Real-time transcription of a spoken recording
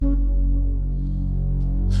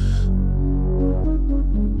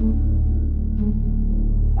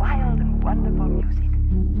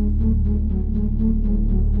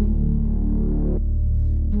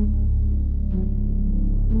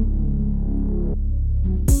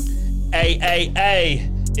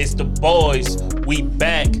Hey, it's the boys. We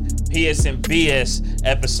back. PS and BS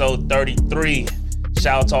episode 33.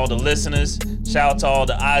 Shout out to all the listeners. Shout out to all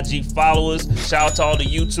the IG followers. Shout out to all the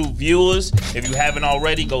YouTube viewers. If you haven't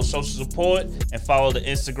already, go social support and follow the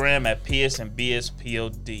Instagram at PS and BS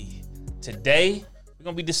POD. Today, we're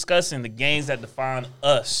going to be discussing the games that define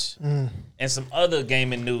us and some other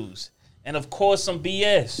gaming news. And of course, some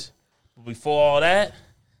BS. But before all that,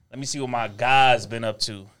 let me see what my guys been up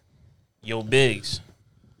to. Yo, Biggs,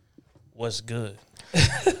 what's good?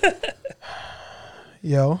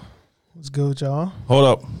 Yo, what's good with y'all? Hold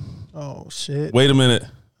up. Oh, shit. Wait a minute.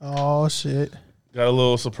 Oh, shit. Got a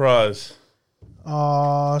little surprise.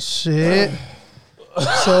 Oh, shit.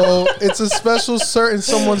 So, it's a special certain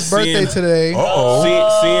someone's birthday today.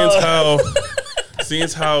 Seeing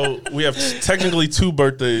how we have technically two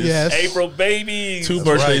birthdays. Yes. April babies. Two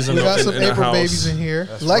birthdays We got some in the April house. babies in here.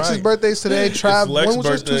 That's Lex's right. birthday's today. Trav, Lex's when was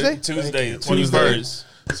yours? birthday. Tuesday? Tuesday. 21st.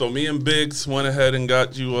 So me and Biggs went ahead and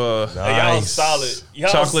got you Hey, y'all Nice. solid.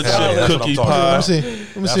 Y'all chocolate solid. chip That's what cookie I'm talking pie.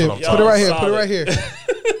 Let me see. That's what I'm Put it right here. talking Put it right here.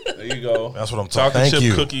 There you go. That's what I'm talking. Chocolate Thank chip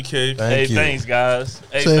you. cookie cake. Hey, Thank you. thanks, guys.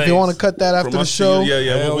 Hey, So, if you thanks. want to cut that after From the us to you. show,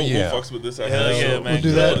 Yeah. Hell We'll yeah. fucks with this after Hell the yeah, show. man. We'll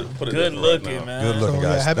do that. Put it Good right looking, now. man. Good looking, so,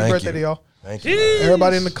 guys. happy Thank birthday you. to y'all. Thank you.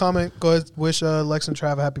 Everybody in the comment, go ahead, wish Lex and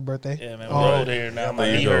Trav a happy birthday. Yeah, man. We're Oh, old here now. My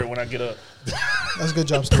There you knee go. hurt when I get up. That's a good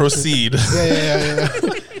job. Steve. Proceed. Yeah.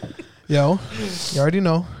 Yo, you already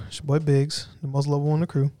know. It's your boy Biggs, the most lovable in the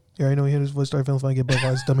crew. You already know he hear his voice, start feeling funny, get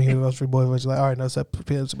butterflies, dummy hear his free boy voice. You're like, all right, now let's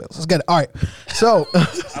get it. All right. So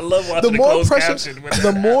I love watching the the more closed pressure, caption.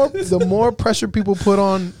 the more pressure people put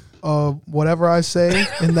on whatever I say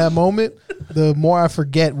in that moment, the more I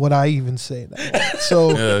forget what I even say. In that moment. So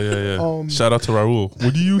Yeah. Shout out to Raul.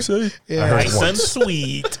 What do you say? yeah, Nice and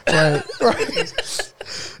sweet. right.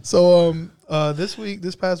 So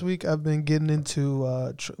this past week, I've been getting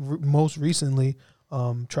into most recently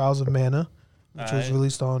Trials of Mana, which was Alright.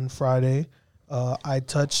 released on Friday. I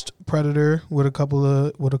touched Predator with a couple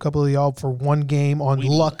of y'all for one game on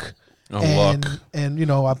luck. On luck. And you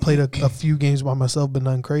know, I played a few games by myself, but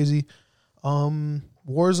nothing crazy.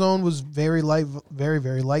 Warzone was very light,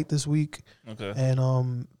 very light this week. Okay.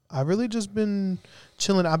 And I really just been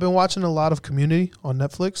chilling. I've been watching a lot of Community on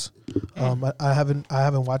Netflix. I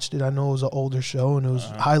haven't watched it. I know it was an older show and it was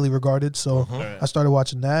highly regarded, so I started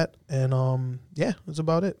watching that. And yeah, that's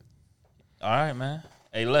about it. All right, man.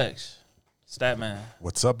 Hey, Lex. Statman.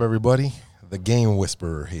 What's up, everybody? The Game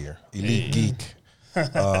Whisperer here, Elite Geek.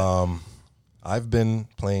 I've been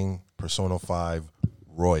playing Persona 5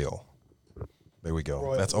 Royal. There we go.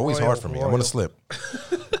 Royal, That's always Royal, hard for me. I'm Royal. gonna slip.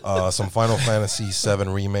 Some Final Fantasy 7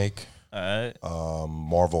 remake. All right.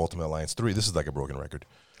 Marvel Ultimate Alliance 3. This is like a broken record.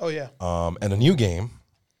 Oh yeah. And a new game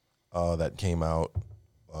that came out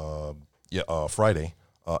Friday,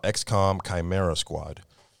 XCOM Chimera Squad.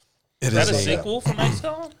 Is that a sequel from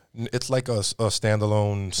XCOM? It's like a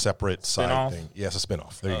standalone, separate Spin-off? side thing. Yeah, it's a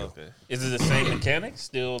spinoff. There you go. Okay. Is it the same mechanics?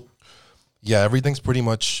 Still. Yeah, everything's pretty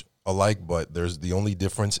much alike, but the only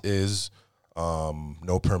difference is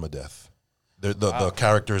no permadeath. The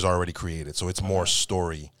character is already created, so it's more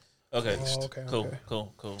story. Okay. Oh, okay, Cool. okay.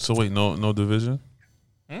 Cool. So wait, no division?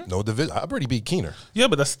 No division. I already beat Keener. Yeah,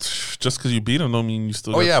 but that's just because you beat him don't mean you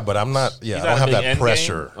still. Oh yeah, but I'm not. Yeah, He's I don't not have a big that end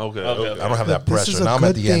pressure. game? Okay. Okay. I don't have that This pressure. is a Now I'm at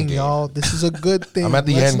good the thing, end game. y'all. This is a good thing. I'm at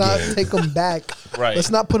the Let's end not game. take them back. Right.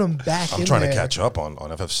 Let's not put them back. I'm in trying there. to catch up on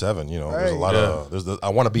FF7. You know, there's a Right. lot of. I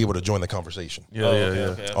want to be able to join the conversation Yeah.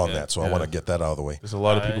 Okay. on that, so I want to get that out of the way. There's a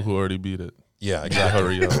lot of people Alright. who already beat it. Yeah, exactly.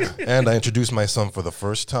 Hurry up. And I introduced my son for the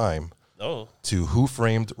first time Oh. to Who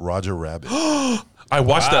Framed Roger Rabbit. I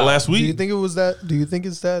watched that last Do you week. think it was that? Do you think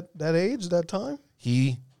it's that age, that time?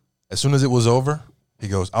 He, as soon as it was over, he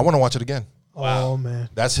goes, "I want to watch it again." Oh man,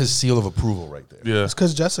 That's his seal of approval right there. Yeah. it's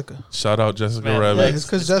because Jessica. Shout out Jessica Man, Rabbit. Lex- it's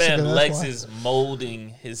 'cause this Jessica, man, that's Lex why. is molding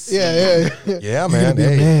his. Yeah. Yeah, You man. gonna be a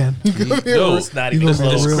Hey, man. You gonna be a Yo, real- It's not you even gonna be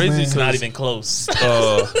a close. real crazy man. It's not even close.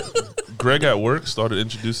 Greg at work started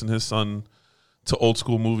introducing his son to old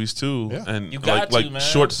school movies too, Yeah. and You got like to, man.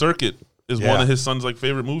 Short Circuit is Yeah. one of his son's like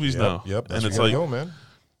favorite movies now. Yep. That's and it's where like you gotta go, man.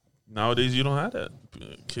 nowadays you don't have that.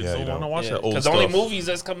 Kids Yeah, don't you want to don't. watch that old Because stuff. the only movies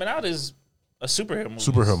that's coming out is a superhero movie.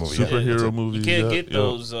 Superhero movie. Yeah. Superhero That's it. movies. You can't yeah, get yeah.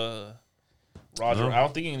 those. Roger, No. I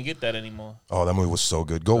don't think you can get that anymore. Oh, that movie was so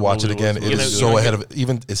good. Go That watch it movie again. was It really is good. so You ahead gonna of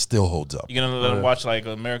even. It still holds up. You gonna let him yeah. watch like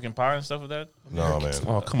American Pie and stuff with that? No, man.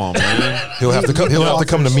 Oh come on, man! He'll have to come. He'll have to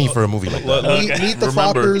come to me for a movie like that. Meet the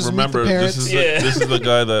Fockers, remember, meet the parents. this is Yeah. this is the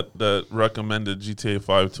guy that recommended GTA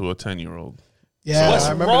 5 to a 10-year-old. Yeah, What's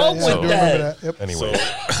I remember wrong that. Yeah, I with do that? remember that. Yep. Anyway,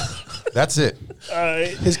 that's it. All right.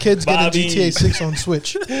 His kid's Bobby. getting GTA 6 on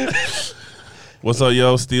Switch. What's up,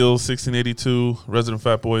 yo? Steel 1682, resident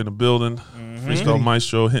fat boy in the building. Freestyle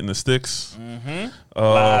Maestro hitting the sticks.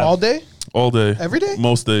 All day? All day. Every day?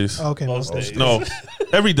 Most days. Okay, Most days. No,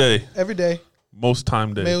 every day. every day. Most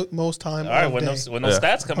time day. Most time. All right, of when day. those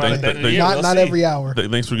stats come out at the end of the Not- year, we'll Not see. every hour.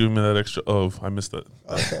 Thanks for giving me that extra of. I missed that.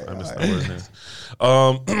 Okay, I missed all that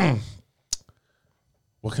word there.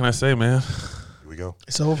 What can I say, man? Here we go.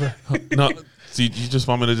 It's over. No, so you just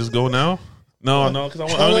want me to just go now? No, because I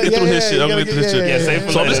want to get through his shit. you I'm gotta going to get through his get- shit. Yeah, save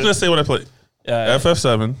for So I'm just later. going to say what I played.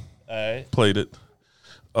 FF7, All right, played it.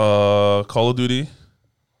 Call of Duty,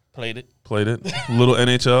 played it. Little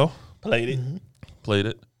NHL, Played it. played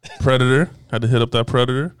it. Predator, had to hit up that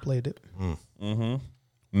Predator. Played it.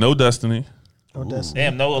 No Destiny. No Destiny.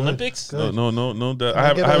 Damn, no Olympics? Good. No.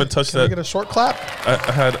 I Can haven't touched can I that. get a short clap?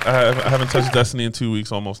 I haven't touched Destiny in 2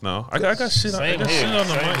 weeks almost now. I got shit. I Same got here, shit on the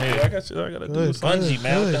same mic. here. I got shit. I got to do. Good. Something. Bungie,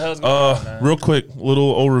 man. What the Good. hell's going on, man? Real quick,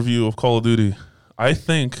 little overview of Call of Duty. I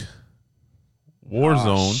think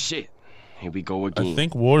Warzone. Shit. Here we go again. I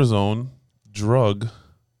think Warzone drug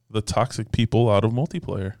the toxic people out of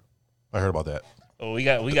multiplayer. I heard about that. Oh, we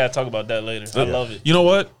got to talk about that later. I love it. You know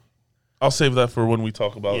what? I'll save that for when we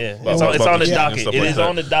talk about. Yeah, about it's on the game and docket. stuff It like is that.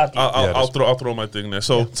 on the docket. I'll throw my thing there.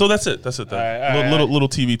 So that's it. That's it. Then. All right, little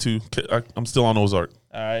TV too. I'm still on Ozark.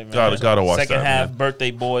 All right, man. Gotta watch Second that, half, man.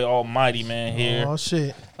 birthday boy, almighty man here. Oh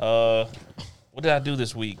shit. What did I do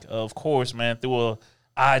this week? Of course, man, through a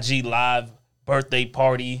IG live birthday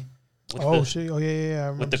party with Oh the, shit. Oh yeah. I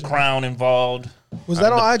remember with the seeing crown involved. that. Was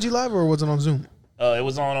that on IG Live or was it on Zoom? It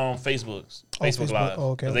was on Facebook Facebook. Live.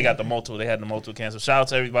 Oh, okay, 'Cause they got the multiple. They had the multiple cancel. Shout out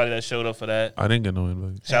to everybody that showed up for that. I didn't get no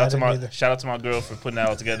invite. Shout out to I didn't either. shout out to my girl for putting that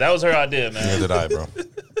all together. That was her idea, man. Neither did I, bro.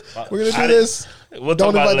 We're gonna I do this. We'll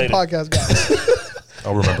Don't talk about invite it the later. podcast guys.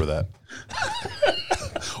 I'll remember that.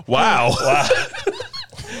 Wow.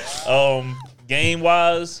 Game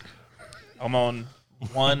wise, I'm on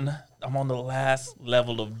the last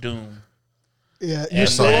level of Doom. Yeah, you're And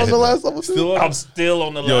still then- on the last level. Too? I'm still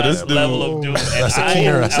on the Yo, this last dude- level of Doom. And That's a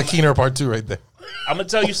keener. That's a keener part two right there. I'm gonna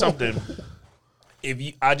tell you something.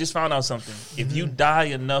 I just found out something. If you die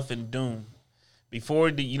enough in Doom, before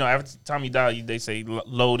every time you die, they say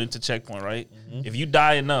load into checkpoint, right? If you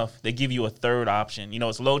die enough, they give you a third option.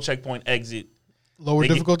 It's load, checkpoint, exit. Lower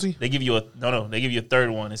difficulty. They give you They give you a third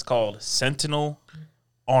one. It's called Sentinel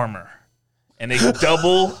Armor, and they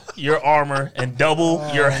double your armor and double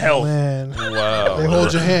your health. Man, Wow. they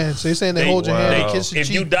hold your hand. So you're saying they hold your hand, they kiss your If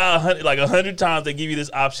cheek. you die 100 times, they give you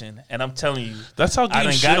this option, and I'm telling you, That's how I getting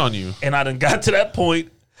done shit on you. And I done got to that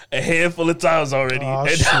point a handful of times already. Oh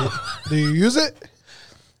And shit! Do you use it?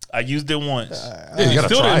 I used it once. Yeah, you gotta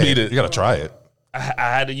Still try didn't it. beat it. You gotta try it. I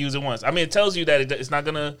had to use it once. I mean, it tells you that it's not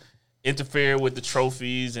gonna interfere with the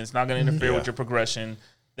trophies, and it's not gonna interfere with your progression.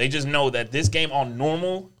 They just know that this game on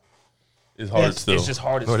normal, It's hard still. it's just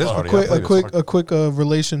hard as No, it is fuck. hard. Yeah, I played it. It's hard. A quick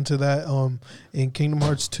relation to that. In Kingdom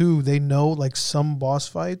Hearts 2, they know like some boss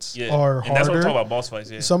fights Yeah, are and that's what I'm harder. talking about. Boss fights.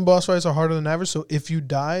 Yeah. Some boss fights are harder than average. So if you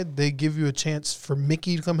die, they give you a chance for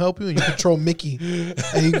Mickey to come help you, and you control Mickey,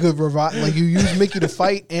 and you could revive. Like you use Mickey to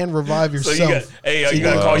fight and revive So yourself. you got, hey, So you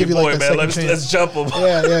gotta call give your you, boy, like, a man. second Let's chance. jump him.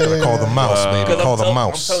 Yeah. Call the mouse, baby. Because Call the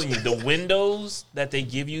mouse. I'm telling you, the windows that they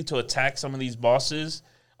give you to attack some of these bosses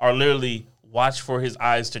are literally watch for his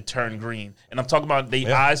eyes to turn green. And I'm talking about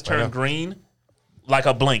the eyes I turn know. green like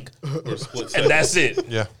a blink. And that's it.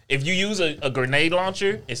 Yeah. If you use a grenade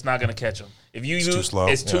launcher, it's not going to catch him. If you use too slow.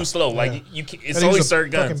 it's too Yeah. slow. Like you can, it's Gotta only use a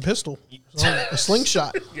certain fucking guns. pistol, a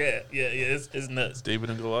slingshot. Yeah. It's nuts. David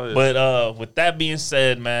and Goliath. But with that being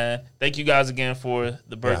said, man, thank you guys again for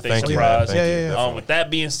the birthday thank you, man. surprise. Thank you, Yeah. definitely. With that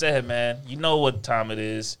being said, man, you know what time it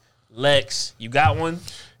is. Lex, you got one?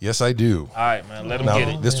 Yes, I do. All right, man. Let him get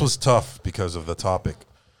Now, it. this was tough because of the topic.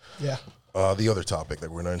 Yeah. The other topic that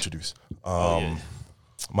we're going to introduce. Yeah.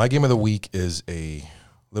 My game of the week is a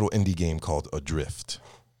little indie game called Adrift.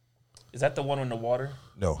 Is that the one in the water?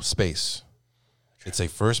 No, Space. It's a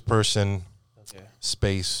first-person Okay.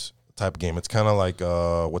 space type game. It's kind of like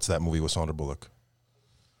what's that movie with Sandra Bullock?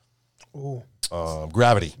 Ooh.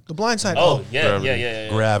 Gravity. The Blind Side. Oh, yeah. Gravity.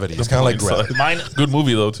 Gravity. It's kind of like Gravity. Mine. Good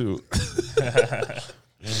movie though too.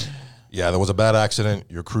 Yeah, there was a bad accident.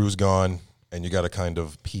 Your crew's gone, and you got to kind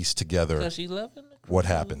of piece together She loving it. what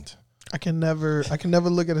happened. I can never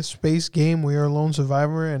look at a space game where you're a lone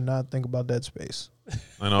survivor and not think about Dead Space.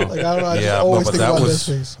 I know. Like I don't know. I just Yeah, always but think that about Dead was.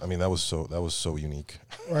 Space. I mean, that was so unique.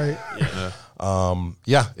 Right.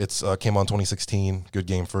 Yeah, it's came on 2016. Good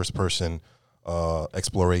game, first person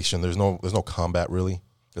exploration. There's no combat really.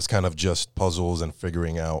 It's kind of just puzzles and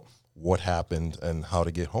figuring out what happened and how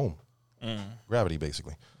to get home. Gravity,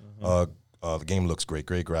 basically. The game looks great.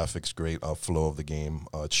 Great graphics, great flow of the game.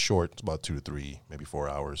 It's short. It's about 2 to 3, maybe 4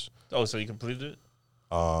 hours. Oh, so you completed it?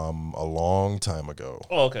 A long time ago.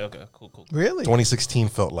 Oh, okay. Cool. Really? 2016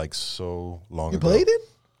 felt like so long You ago. played it?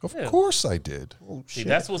 Of course I did. Oh, See, shit.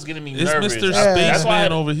 that's what's getting me It's nervous. Mr. That's why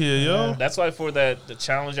Spaceman over here, yo. That's why for the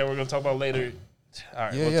challenge that we're gonna talk about later. All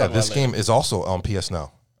right, Yeah, we'll yeah. talk about This it later. game is also on PS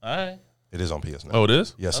Now. All right. It is on PS Now. Oh, it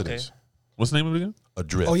is? Yes, Okay. it is. What's the name of it again?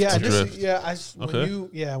 Adrift. Oh yeah, Adrift.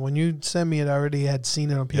 Okay. when you sent me it, I already had seen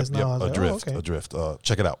it on PS Yep, Now. I was Adrift. like, oh, okay. Adrift.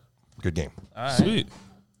 Check it out. Good game. All right. Sweet.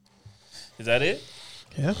 Is that it?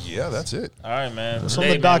 Yeah, Yeah, that's it. All right, man. it's on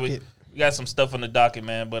Today, the man, docket. we got some stuff on the docket,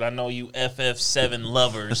 man. But I know you FF7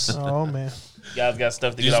 lovers. Oh man. You guys got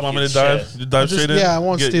stuff to You get just off want me your to dive? chest. You dive Just- straight in? yeah, I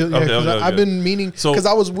won't Get- steal. Yeah, okay, 'cause okay, I've okay. been meaning So- because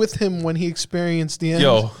I was with him when he experienced the end.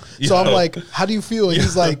 Yo, so I'm yo. like, "How do you feel?" And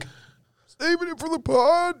he's like, "Saving it for the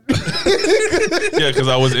pod." Yeah, because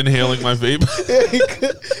I was inhaling my vape.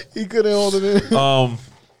 he couldn't hold it in.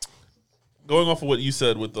 Going off of what you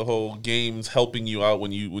said with the whole games helping you out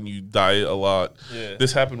when you die a lot. Yeah.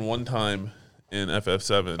 This happened one time in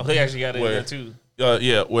FF7. Oh, he actually got it in Where- there too.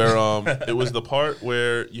 Yeah, where it was the part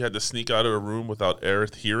where you had to sneak out of the room without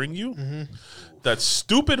Aerith hearing you. That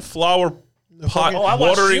stupid flower pot Oh, I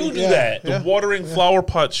watched watering you do Yeah. that. the watering flower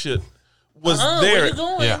pot shit was Where there. you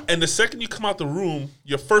going? Yeah. And the second you come out the room,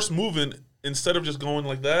 your first movement, instead of just going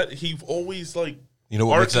like that, he always like You know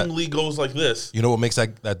what makes that? archingly goes like this. You know what makes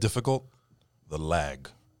that difficult? The lag.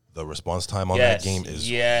 The response time on Yes. that game is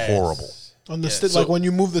Yes. horrible. On the stick, So- like when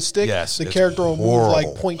you move the stick, Yes, the it's character will move like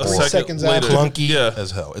horrible. 0.3 A second seconds later. after. Clunky Yeah.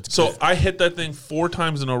 as hell. It's So good. I hit that thing 4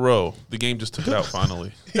 times in a row. The game just took it out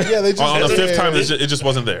finally. Yeah, they just On the yeah, 5th yeah, time, yeah. it just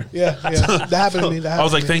wasn't there. Yeah, that happened to me. I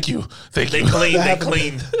was like, thank you. Thank They you. cleaned. They happened.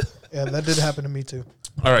 cleaned. yeah, that did happen to me too.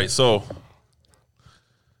 All right, so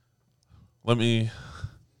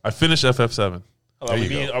I finished FF7. Are we you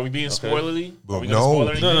being go. spoilerly? Are we gonna No. spoil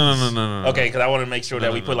anything? No. Okay, because I want to make sure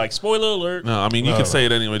that we put like spoiler alert. No, I mean, you No, can no. say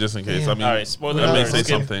it anyway just in case. I mean, All right, spoiler I may alert. say Let's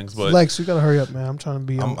some get- things, but Lex, you gotta hurry up, man. I'm trying to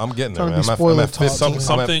be. I'm getting there, trying man. to be I'm spoiler at talk. 15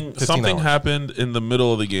 something 15 hours. happened in the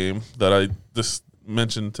middle of the game that I just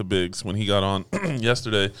mentioned to Biggs when he got on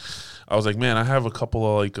yesterday. I was like, man, I have a couple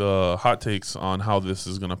of like hot takes on how this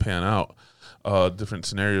is gonna pan out. Different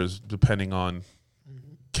scenarios depending on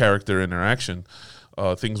character interaction.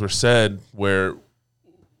 Things were said where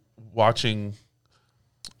watching.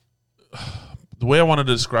 The way I wanted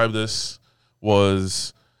to describe this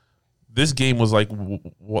was, this game was like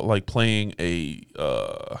like playing a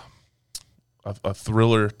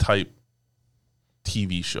thriller type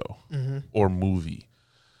TV show or movie.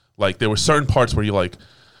 Like there were certain parts where you're like,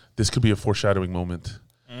 this could be a foreshadowing moment,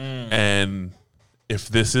 and if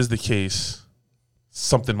this is the case,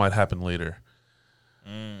 something might happen later.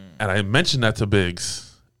 And I mentioned that to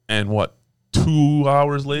Biggs, and 2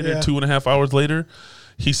 hours later, Yeah. 2.5 hours later,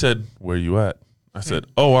 he said, "Where you at?" I said,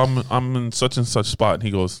 "Oh, I'm in such and such spot." And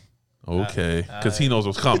he goes, "Okay," because he knows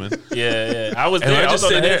what's coming. Yeah. I was And there. I I just was on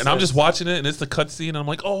sit the there and I'm headset. just watching it, and it's the cutscene, and I'm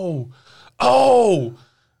like, oh,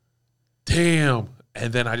 damn.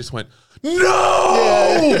 And then I just went,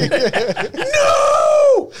 no,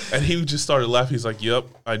 no. And he just started laughing. He's like, yep,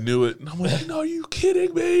 I knew it. And I'm like, no, are you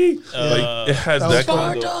kidding me? Like it has that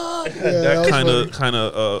kind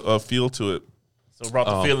of feel to it. So brought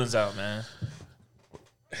the feelings out, man.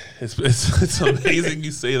 It's amazing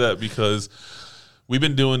you say that, because we've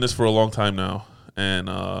been doing this for a long time now, and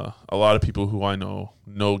a lot of people who I know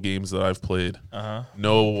games that I've played,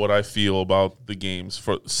 know what I feel about the games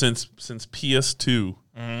since PS2.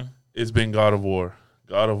 It's been God of War,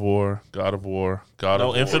 God of War, God of War, God of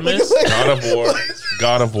War, Infamous? God of War,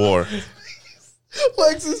 God of War.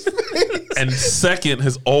 Lex's face. And second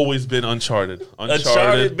has always been Uncharted.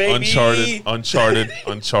 Uncharted, baby.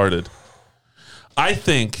 Uncharted. I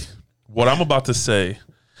think what I'm about to say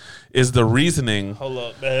is the reasoning. Hold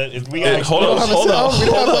up, man. If we And got hold up, hold up, We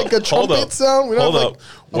don't have hold like a up, hold trumpet up, sound. We don't hold have up. like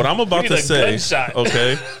What I'm about need to a say, gunshot.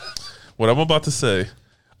 okay? What I'm about to say,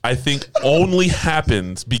 I think only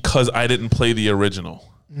happens because I didn't play the original.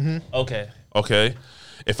 okay. Okay?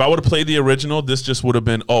 If I would have played the original, this just would have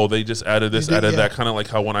been, oh, they just added this, They did, added yeah. that, kind of like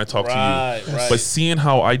how when I talk to Right, you. right. But seeing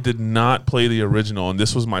how I did not play the original, and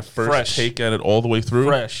this was my first Fresh. take at it all the way through,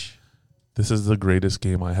 Fresh. this is the greatest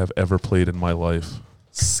game I have ever played in my life.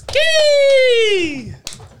 Ski!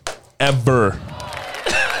 Ever.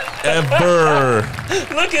 Ever.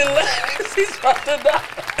 Look at Lex. He's about to die.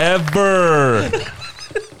 Ever.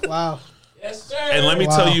 wow. Yes, sir. And let me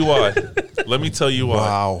Wow. tell you why. Let me tell you why.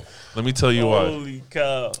 Wow. Let me tell you why. Holy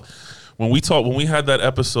cow. When we had that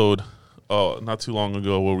episode not too long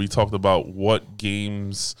ago where we talked about what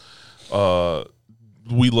games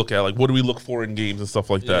we look at, like what do we look for in games and stuff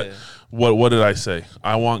like that. Yeah. What did I say?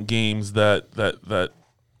 I want games that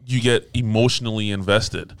you get emotionally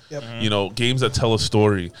invested. Yep. You know, games that tell a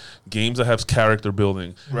story, games that have character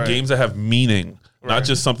building, Right. games that have meaning, not Right.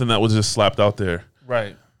 just something that was just slapped out there.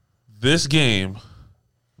 Right. This game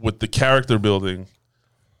with the character building,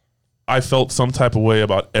 I felt some type of way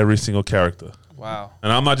about every single character. Wow.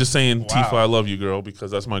 And I'm not just saying, Wow. Tifa, I love you, girl, because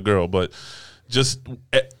that's my girl, but just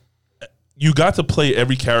you got to play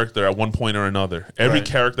every character at one point or another. Every Right.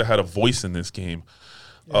 character had a voice in this game.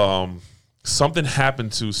 Something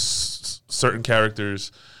happened to certain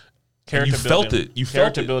characters. And you felt it. You felt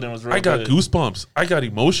Character it. building was real I got good. goosebumps. I got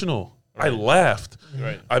emotional. I laughed.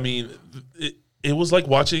 Right. I mean, it was like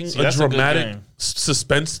watching See, a that's a good dramatic game.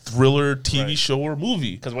 suspense thriller TV Right. show or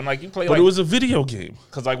movie. Because when like you play But like it was a video game.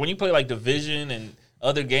 because like when you play like Division and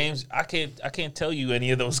other games, I can't tell you any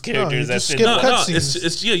of those characters. you that's just in skip there. No, cutscenes.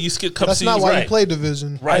 it's you skip cutscenes. That's not why right. you play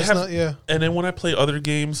Division. Right. That's not, yeah. And then when I play other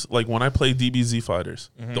games, like when I play DBZ Fighters,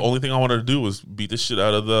 Mm-hmm. the only thing I wanted to do was beat the shit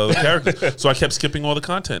out of the characters. So I kept skipping all the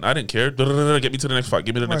content. I didn't care. Get me to the next fight.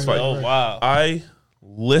 Give me the next Right, fight. Oh wow. I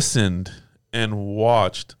listened and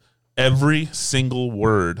watched every single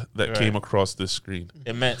word that Right. came across this screen.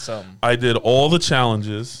 It meant something. I did all the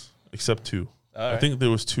challenges except two. All I right. think there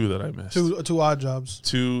was two that I missed. Two odd jobs.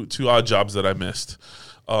 Two odd jobs that I missed.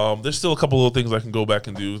 There's still a couple little things I can go back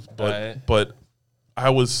and do, Right. but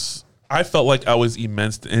I felt like I was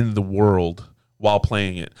immersed in the world while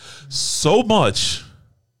playing it so much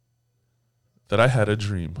that I had a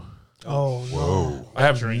dream. Oh no! I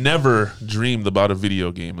have never dreamed about a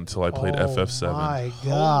video game until I played Oh FF7. my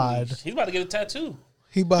God! He's about to get a tattoo.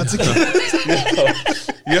 He about to get.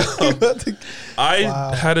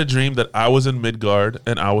 I had a dream that I was in Midgard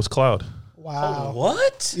and I was Cloud. Wow.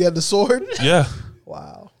 What? You had the sword. Yeah,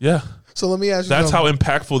 Wow. yeah. So let me ask you. That's how something.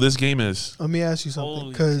 impactful this game is. Let me ask you something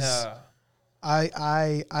Holy because cow.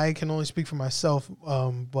 I can only speak for myself,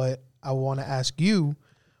 but I want to ask you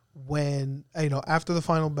when after the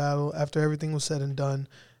final battle, after everything was said and done,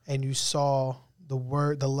 and you saw the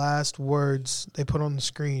last words they put on the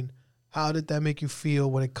screen. How did that make you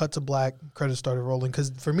feel when it cut to black, credits started rolling? Because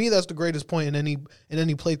for me, that's the greatest point in any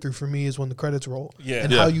playthrough. For me, is when the credits roll, Yeah.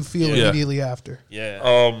 and Yeah. how you feel Yeah. immediately after.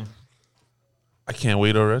 Yeah. I can't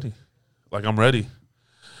wait already. Like I'm ready.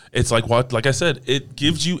 It's like I said, it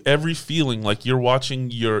gives you every feeling like you're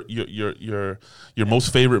watching your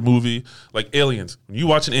most favorite movie, like Aliens. When you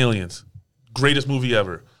watching Aliens, greatest movie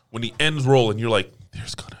ever. When the ends roll and you're like,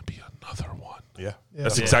 there's gonna be another one. Yeah.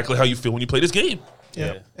 That's Yeah. exactly how you feel when you play this game.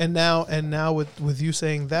 Yeah. And now with you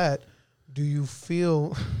saying that, do you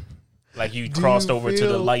feel? Like you Do crossed you over to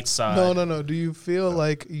the feel- light side. No. Do you feel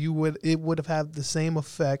like it would have had the same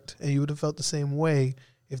effect and you would have felt the same way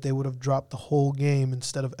if they would have dropped the whole game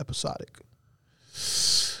instead of episodic?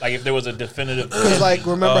 Like if there was a definitive. Because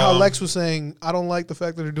remember how Lex was saying, I don't like the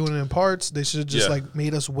fact that they're doing it in parts. They should have just Yeah.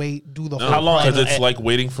 made us wait, do the No, whole. How long- Because it's and- like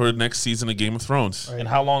waiting for the next season of Game of Thrones. Right. And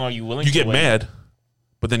how long are you willing? You to get wait? mad,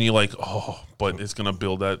 but then you're like, oh, but it's gonna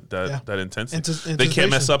build that Yeah. intensity. Antis- They can't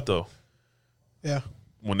mess anticipation. up though. Yeah.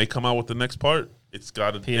 When they come out with the next part, it's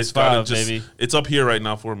gotta PS5, just baby. it's up here right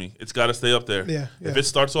now for me. It's gotta stay up there. Yeah, If yeah. it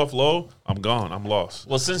starts off low, I'm gone. I'm lost.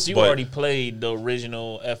 Well, since you But- already played the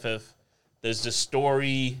original FF, does the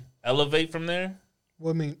story elevate from there?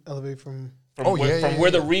 What I mean, elevate from. From Oh, where, yeah, from yeah,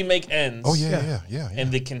 where yeah. the remake ends? Oh yeah.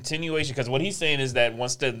 And the continuation, because what he's saying is that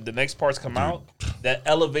once the next parts come out, that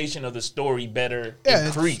elevation of the story better Yeah,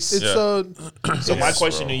 increase. It's Yeah. So my Yes,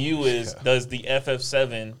 question bro. to you is: does the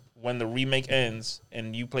FF7, when the remake ends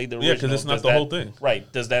and you played the Yeah, original, 'cause it's not does the that- whole thing.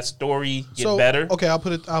 right? Does that story get so better okay, I'll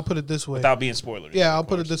put it this way. without being spoilery? Yeah, I'll of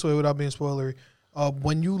put it course. this way without being spoilery.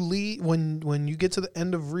 When you leave, when you get to the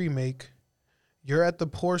end of remake, you're at the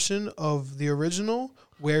portion of the original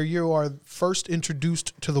where you are first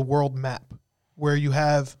introduced to the world map, where you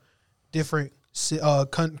have different, I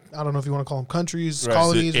don't know if you want to call them countries, Right.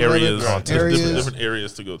 colonies, Areas, whatever, there's areas, different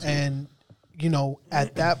areas to go to. and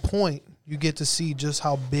at that point you get to see just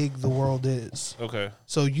how big the world is. Okay.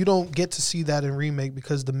 So you don't get to see that in remake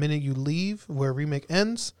because the minute you leave where remake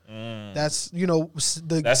ends, that's the That's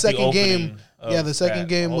the second game. opening of Yeah, the second that.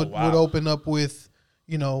 game Oh, would wow. open up with,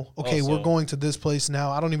 okay, we're so- going to this place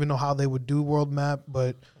now. I don't even know how they would do world map,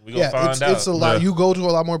 but We gonna find it's out. a lot. Yeah. You go to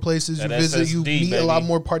a lot more places. That you visit. You SSD, meet a lot baby.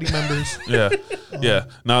 more party members. Yeah, yeah.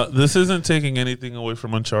 Now this isn't taking anything away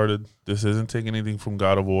from Uncharted. This isn't taking anything from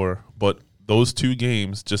God of War. But those two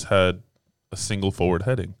games just had a single forward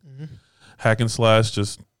heading. Hack and slash.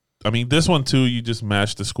 This one too. You just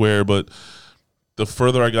mash the square, but the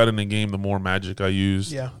further I got in the game, the more magic I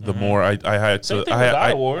used. Yeah. The more I had Same to. thing with God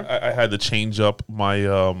I of War. had to change up my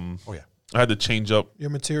I had to change up Your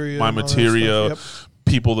material. my and all that material, stuff.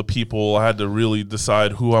 people to people. I had to really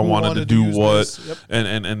decide who I wanted to do use what, this. Yep.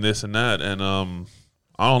 and this and that. And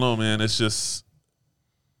I don't know, man. It's just,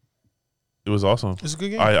 it was awesome. It's a good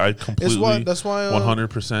game. I completely, that's why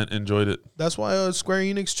 100% enjoyed it. That's why Square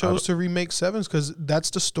Enix chose to remake Sevens, because that's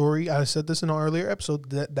the story. I said this in an earlier episode.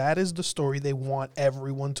 That is the story they want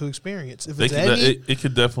everyone to experience. If it's It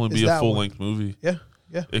could definitely be it's a that full one. length movie. yeah.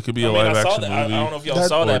 It could be a I mean, live I saw action that. movie. I don't know if y'all That-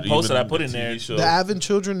 saw that or post that I even put a in there. TV show. The Advent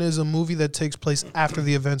Children is a movie that takes place after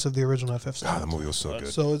the events of the original FF7. God, the movie was so good.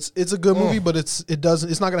 So it's a good movie, but it's not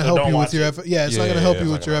going to help don't you watch with your it. it's not going to help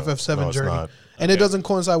you with your FF7 No, it's journey. not. And it doesn't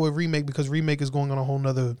coincide with remake, because remake is going on a whole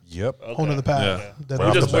nother Yep. path. Yeah. That- Right It was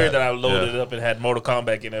off just the weird bat. that I loaded Yeah. it up and had Mortal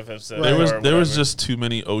Kombat in FF7. Right. There was whatever. just too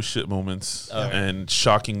many oh shit moments and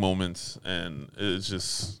shocking moments, and it's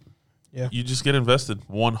just you just get invested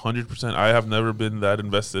 100%. I have never been that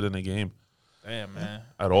invested in a game Damn, man.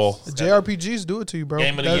 at all. JRPGs do it to you, bro.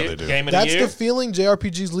 Game of the That- year. they do. Game of the That's year. the feeling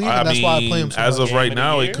JRPGs leave, I and that's mean, why I play them so as much. of right Game of the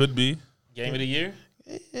now, year? it could be. Game of the year.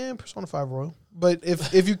 And Persona 5 Royal. But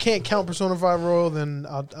if you can't count Persona 5 Royal, then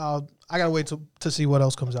I gotta wait to see what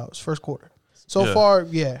else comes out. It's first quarter. So Yeah. far,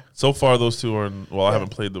 yeah. So far, those two are. I haven't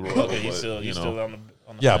played the role. Okay, you still on the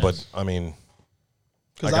Yeah, fence. but I mean,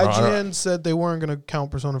 Because I can- IGN said they weren't gonna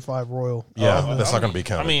count Persona 5 Royal. yeah, that's not going to be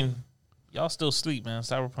counted. I mean, y'all still sleep, man.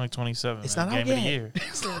 Cyberpunk 27. It's man. not out game of the yet. year.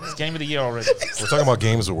 It's game of the year already. we're talking about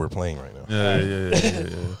games that we're playing right now. Yeah.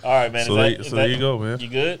 All right, man. So there you go, man. You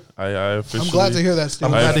good? I officially. I'm glad to hear that, Steve.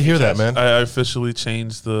 I'm glad to hear that, man. I officially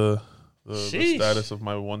changed the Sheesh. status of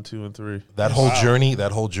my 1, 2, and 3. That whole journey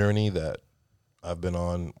that I've been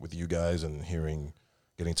on with you guys and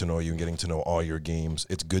getting to know you and getting to know all your games.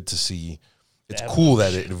 It's good to see. It's cool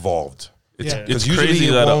that it evolved. It's, Yeah. it's 'Cause usually crazy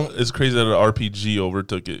it that won't- it's crazy that an RPG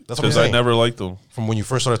overtook it. That's what I'm because I saying. never liked them. From when you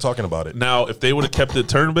first started talking about it. Now, if they would have kept it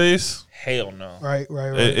turn based, Hell no. Right.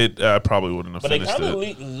 I probably wouldn't have But they finished kind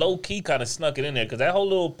it. of low key kind of snuck it in there because that whole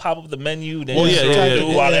little pop up the menu. That Well, you yeah, scroll yeah, through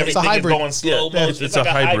yeah. while It's a everything is hybrid. going slow Yeah, motion. it's a like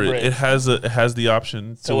hybrid. It has the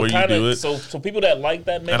option to where you do it. So people that like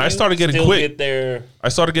that menu, And I started getting still quick. Get their I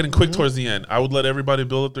started getting quick towards the end. I would let everybody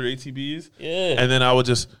build up their ATBs, Yeah. and then I would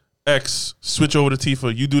just X switch over to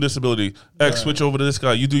Tifa. You do this ability. X switch over to this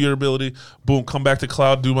guy. You do your ability. Boom. Come back to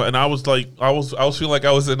Cloud. Do my. And I was like, I was feeling like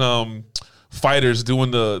I was in Fighters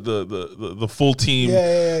doing the full team,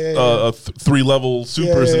 Yeah. 3-level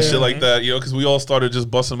supers and yeah, shit like that. You know, because we all started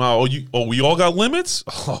just busting them out. We all got limits.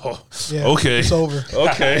 Oh, Yeah. okay. It's over.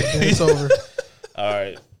 Okay. Yeah, it's over. All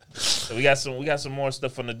right. So we got some more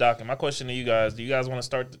stuff on the docket. My question to you guys: do you guys want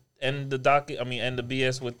to end the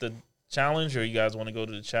BS with the challenge, or you guys want to go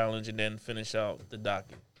to the challenge and then finish out the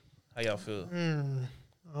docket? How y'all feel?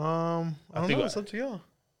 I don't think know. It's up to y'all.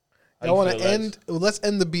 How Y'all you want to feel, Lex? end? Let's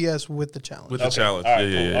end the BS with the challenge. With the Okay. challenge. All right, yeah,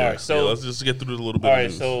 cool. yeah, All yeah. right, so- Yeah, let's just get through a little bit. All of right.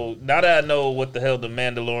 news. So now that I know what the hell the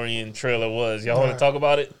Mandalorian trailer was, y'all want to Alright. talk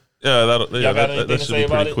about it? Yeah, Y'all got anything that to should say be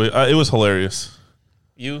about pretty it? quick. It was hilarious.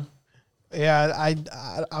 You? Yeah,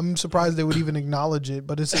 I'm surprised they would even acknowledge it,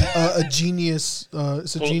 but it's a genius.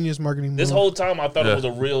 It's a genius marketing move. This whole time I thought Yeah. it was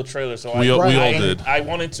a real trailer, so We all I did. I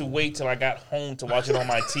wanted to wait till I got home to watch it on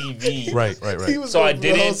my TV. Right. He was So I going for the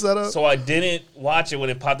whole didn't. setup. So I didn't watch it when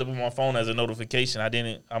it popped up on my phone as a notification. I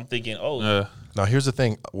didn't. I'm thinking, oh Yeah. Now, here's the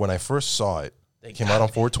thing. When I first saw it, it came out on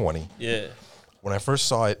 420. yeah. When I first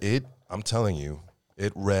saw it, I'm telling you,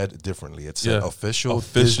 it read differently. It said Yeah. official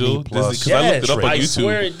Official Disney Plus. Disney- 'cause I looked it up on I YouTube.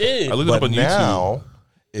 swear it did. I looked it up But on YouTube. now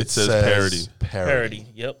it says says parody. Parody.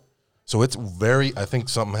 Yep. So it's I think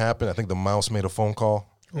something happened. I think the mouse made a phone call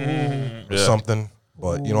or Yeah. something.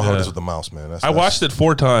 But you know how it Yeah. is with the mouse, man. I watched it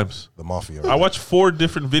 4 times. The mafia. I watched 4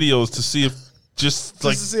 different videos to see if Just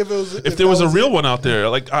like to see if it was if there was that a real it. one out there.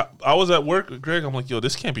 Like I was at work with Greg. I'm like, yo,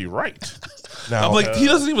 this can't be right. Now, I'm like, he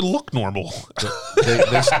doesn't even look normal. they-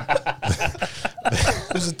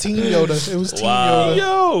 It was a Teen Yoda. It was Teen Wow. Yoda.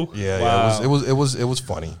 Yo. yeah, it was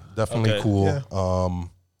funny. Definitely Okay. cool. Yeah.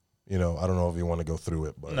 You know, I don't know if you want to go through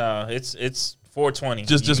it, but No, it's 420.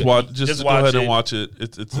 Just You watch. Just go ahead and it. watch it.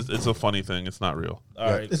 It's a funny thing. It's not real.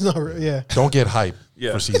 All right. It's not real. Yeah. don't get hype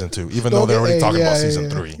Yeah. for season 2, even though they're already talking about season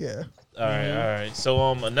 3. Yeah. All right.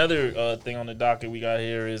 So another thing on the docket we got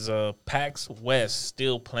here is PAX West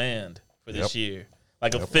still planned for this year,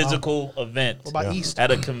 like a physical event. What about Yeah. East?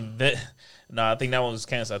 At a convent? No, I think that one was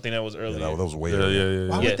canceled. I think that was Yeah, earlier. that was way Yeah, earlier. yeah.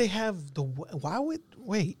 Why Yeah. would they have the? Why would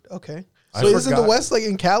wait? Okay. I So isn't the forgot. West like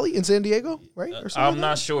in Cali, in San Diego, right? Or something I'm like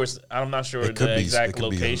not that? sure. I'm not sure It could the be- exact it could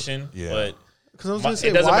be, location, yeah. but Because I was my- going to say,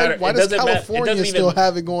 it doesn't why, matter. why It does doesn't matter. It California doesn't still even-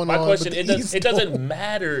 have it going my on? question: but it the does. East It doesn't don't?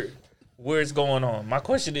 matter where it's going on. My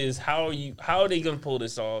question is, how are they gonna pull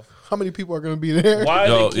this off? How many people are going to be there? Why?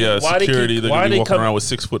 Security. They're gonna be walking around with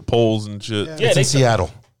 6-foot poles and shit. Yeah. It's in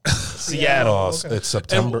Seattle. Seattle. Okay. It's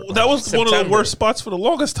September. And that was one of the September. worst spots for the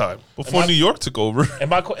longest time before New York took over. And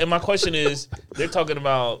my question is, they're talking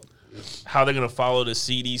about how they're gonna follow the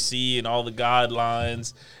CDC and all the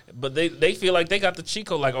guidelines, but they feel like they got the cheat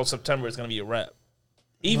code. Like, oh, September is gonna be a wrap.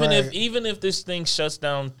 Even if this thing shuts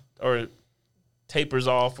down or tapers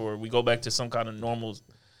off, or we go back to some kind of normal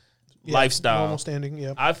lifestyle, Normal standing,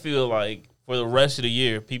 yeah. I feel like for the rest of the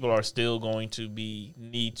year, people are still going to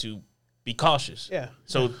need to be cautious. Yeah.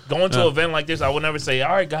 So going to an event like this, I would never say,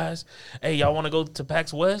 all right, guys, hey, y'all want to go to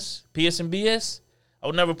PAX West, PSNBS? I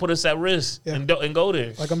would never put us at risk and go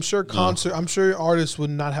there. Like I'm sure artists would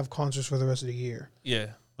not have concerts for the rest of the year. Yeah.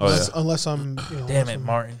 Unless I'm Damn it,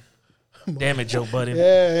 Martin. Damn it, Joe Budden.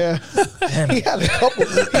 Yeah. He had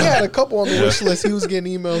a couple on the wish list. He was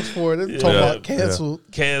getting emails for it. Talking about canceled.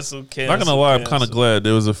 Cancel. Not gonna lie, I'm kind of glad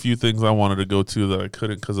there was a few things I wanted to go to that I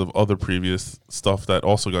couldn't because of other previous stuff that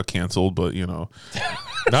also got canceled. But Now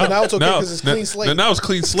it's okay because it's clean slate. Now it's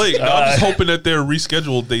clean slate. Now I'm just hoping that their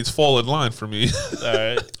rescheduled dates fall in line for me. All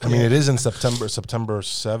right. I mean, it is in September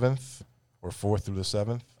 7th or 4th through the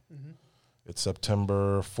 7th. Mm-hmm. It's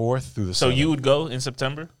September 4th through the 7th. So you would go in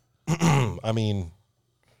September? I mean,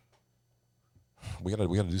 we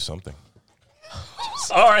gotta do something.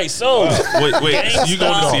 All right, so wait, you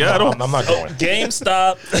going to Seattle? I'm not going.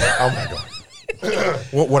 GameStop. I'm not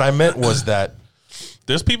going. What I meant was that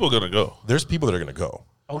There's people gonna go. there's people that are gonna go.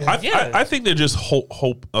 I think they're just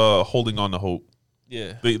holding on to hope.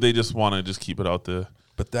 Yeah. They just want to just keep it out there.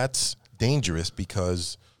 But that's dangerous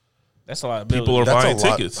because That's a liability. People are That's buying a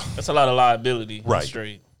lot. tickets. That's a lot of liability. Right.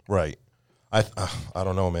 Straight. right. I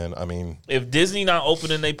don't know, man. I mean, If Disney not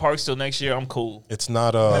opening their parks till next year, I'm cool. it's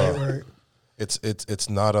not Right. it's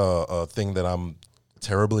not a thing that I'm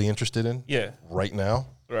terribly interested in. Yeah. Right now.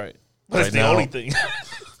 Right. That's Right the now- only thing.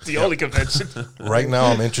 The only convention. Right now,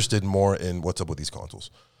 I'm interested more in what's up with these consoles.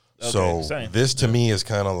 So same. this to me is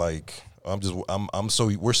kind of like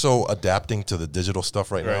we're so adapting to the digital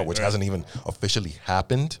stuff right now, Right, which right. hasn't even officially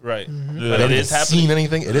happened. Right. Yeah. But We it haven't is happening. seen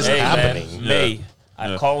anything. It is Hey, happening. Man, May.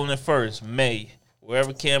 I'm Yeah. calling it first. May.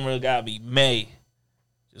 Wherever camera got me. May.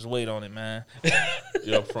 Just wait on it, man.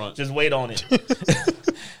 You up front. Just wait on it.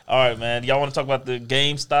 All right, man. Y'all want to talk about the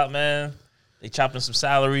GameStop, man? They chopping some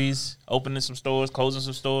salaries, opening some stores, closing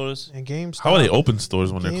some stores. And GameStop. How are they open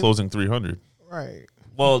stores when they're Game- closing 300? Right.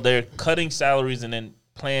 Well, they're cutting salaries and then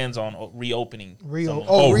plans on reopening. some of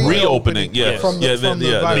them. Reopening. Yeah. From the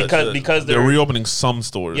virus. Because they're they're reopening some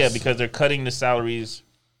stores. Yeah, because they're cutting the salaries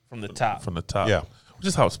from the top. from the top. Yeah. Which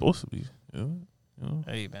is how it's supposed to be. Yeah.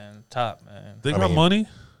 Hey, man, top, man. They I got mean- money.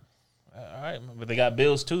 All right, but they got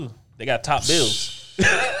bills too. They got top bills.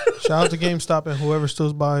 Shout out to GameStop and whoever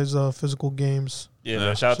still buys physical games. Yeah,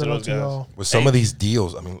 man, shout out to Shout out those to guys. y'all. With some of these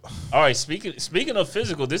deals, I mean, All right, speaking of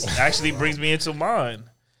physical, this actually brings me into mine.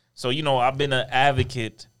 So, I've been an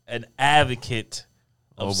advocate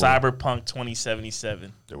of Cyberpunk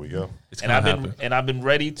 2077. there we go. It's And gonna happen. I've been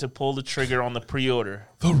ready to pull the trigger on the pre-order.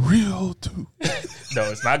 The real dude. No,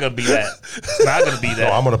 it's not gonna be that. It's not gonna be No,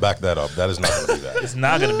 that. I'm gonna back that up. That is not gonna be that. It's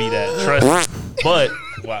not gonna be that. Trust me. But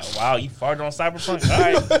wow, you farted on Cyberpunk? All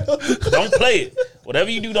right. Don't play it. Whatever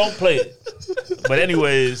you do, don't play it. But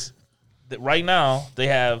anyways, right now they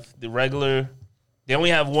have the regular. They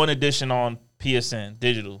only have one edition on PSN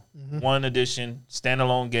digital. One edition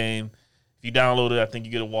standalone game. If you download it, I think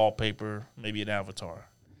you get a wallpaper, maybe an avatar,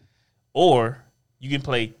 or you can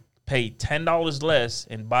pay $10 less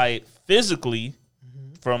and buy it physically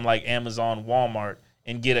from like Amazon, Walmart,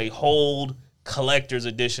 and get a whole collector's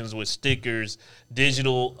editions with stickers,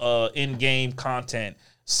 digital in-game content,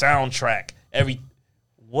 soundtrack,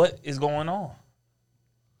 what is going on?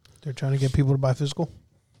 They're trying to get people to buy physical.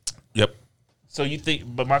 Yep. So you think,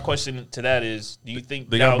 but my question to that is, do you think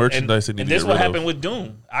They got merchandise they need and to this get what rid of. happened with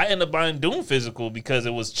Doom. I ended up buying Doom physical because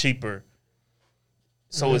it was cheaper.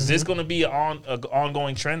 So is this going to be an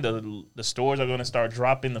ongoing trend? The stores are going to start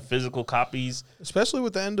dropping the physical copies. Especially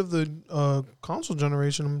with the end of the console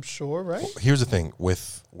generation, I'm sure, right? Here's the thing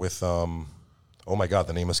with oh my god,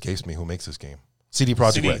 the name escapes me. Who makes this game? CD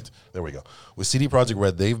Projekt Red. There we go. With CD Projekt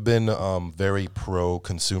Red, they've been very pro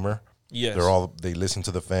consumer. Yes. They listen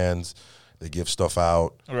to the fans. They give stuff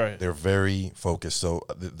out. Right. They're very focused. So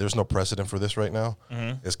there's no precedent for this right now.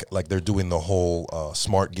 It's like they're doing the whole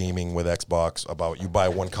smart gaming with Xbox about you buy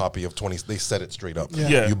one copy of 20. They said it straight up.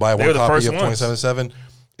 Yeah. You buy They one were the copy first of ones. 2077,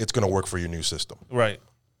 it's going to work for your new system. Right.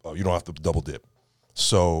 You don't have to double dip.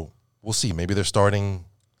 So we'll see. Maybe they're starting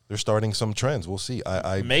they're starting some trends. We'll see.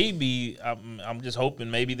 Maybe I'm just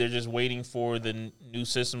hoping maybe they're just waiting for the new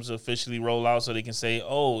systems to officially roll out so they can say,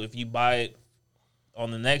 oh, if you buy it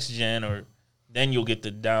on the next gen or then you'll get the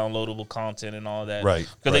downloadable content and all that. Right.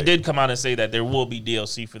 Because they did come out and say that there will be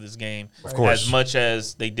DLC for this game. Of course. As much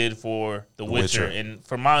as they did for The Witcher. And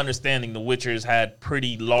from my understanding, The Witcher's had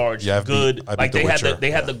pretty large, good. I beat they The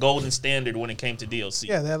Witcher. had the golden standard when it came to DLC.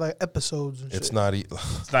 Yeah, they had like episodes and shit. It's not.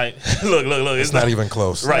 It's not, look. It's not even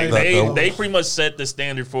close. Right. They pretty much set the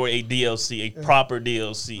standard for a DLC, a proper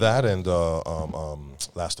DLC. That and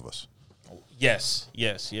Last of Us. Yes.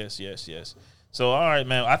 So all right,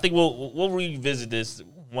 man. I think we'll revisit this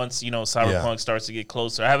once Cyberpunk starts to get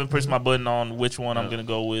closer. I haven't pushed my button on which one I'm gonna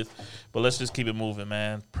go with, but let's just keep it moving,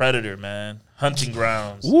 man. Predator, man. Hunting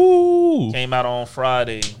Grounds. Woo! Came out on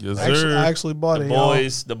Friday. Yes, sir. I actually bought it.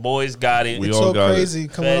 The boys got it. It's so crazy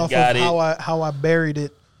coming off got of how I buried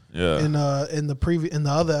it. Yeah. In the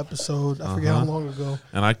other episode, I forget how long ago.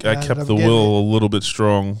 And I kept the will a little bit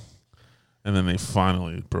strong, and then they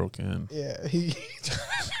finally broke in. Yeah, he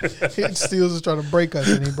Steels was trying to break us,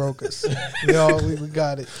 and he broke us. We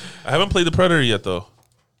got it. I haven't played the Predator yet, though.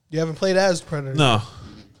 You haven't played as Predator? No.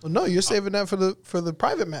 Well, no, you're saving that for the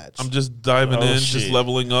private match. I'm just diving in, just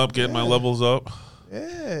leveling up, getting my levels up.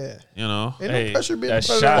 Yeah. Ain't no pressure being a that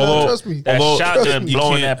Predator. Although- Trust me. That Although- shotgun you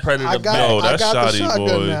blowing can't- that Predator I back. got that's the shoddy, shotgun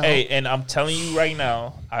boy. now. Hey, and I'm telling you right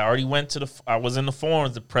now, I already went to I was in the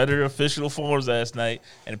forums, the Predator official forums last night,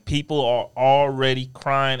 and people are already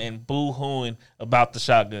crying and boo-hooing about the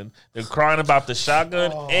shotgun. They're crying about the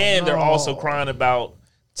shotgun, and they're also crying about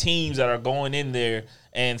teams that are going in there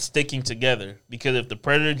and sticking together. Because if the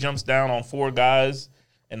Predator jumps down on 4 guys,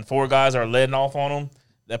 and 4 guys are letting off on them,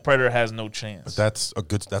 that Predator has no chance. That's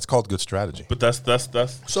called good strategy. But that's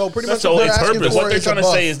So pretty much So what they're it's asking purpose. for What they're is a trying to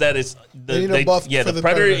buff. say is that it's They need a buff for the the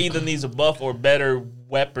Predator Predator. either needs a buff or better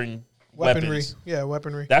weaponry. Yeah,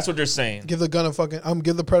 weaponry. That's what they're saying. Give the gun a fucking.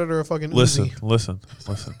 Give the Predator a fucking. Listen.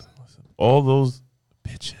 Uzi. All those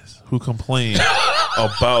bitches who complain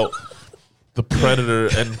about the Predator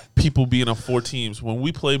and people being on 4 teams. When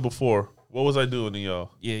we played before, what was I doing to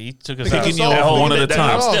y'all? Yeah, he took us Picking out. you off one at a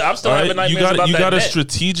time. I'm still All right? having nightmares about you that gotta net.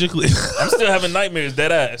 strategically. I'm still having nightmares,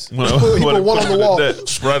 dead ass. Put one on the wall.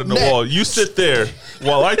 Right on the Net. wall. You sit there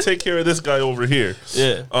while I take care of this guy over here.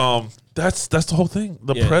 Yeah. That's the whole thing.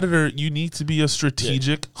 The Predator, you need to be a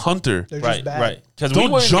strategic hunter. They're just bad. Right. Because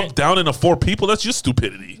Don't jump down into 4 people. That's just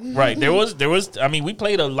stupidity. Right. There was. I mean, we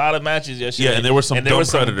played a lot of matches yesterday. Yeah, and there were some dumb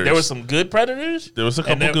Predators. There were some good Predators. There was a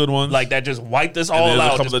and couple good ones. Like that just wiped us And all there's a out.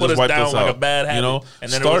 couple Just that put us wiped down like out. a bad habit.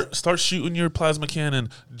 And then start shooting your plasma cannon.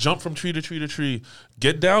 Jump from tree to tree to tree.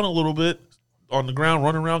 Get down a little bit on the ground,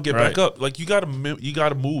 run around, get back up. Like you gotta move.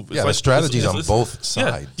 It's The strategy's on both Yeah,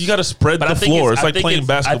 sides. you gotta spread But the I think floor. it's It's like playing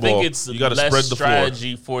basketball. I think it's you gotta less spread the floor.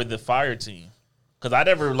 strategy for the fire team. Because I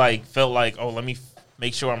never felt like, oh, let me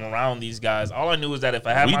make sure I'm around these guys. All I knew was that if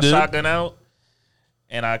I had my shotgun out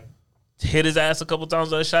and I hit his ass a couple times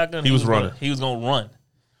with a shotgun, He was running. He was gonna run.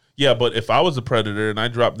 Yeah, but if I was a Predator and I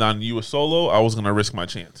dropped down and you were solo, I was gonna risk my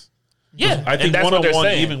chance. Yeah, I think and that's what they're 1-on-1,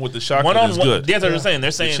 saying. even with the shotgun, One-on-one, is good. That's what they're saying. They're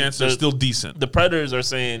The saying chances are still decent. The Predators are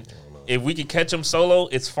saying if we can catch them solo,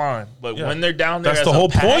 it's fine. But when they're down there, That's as the a whole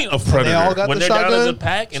pack, point of Predator. They all got when the they're down as a shotgun,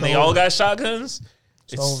 pack and it's they all over. got shotguns,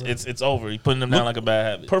 over. it's over. You're putting them down like a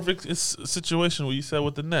bad habit. Perfect situation what you said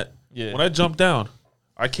with the net. Yeah. When I jumped down,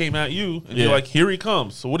 I came at you, and you're like, here he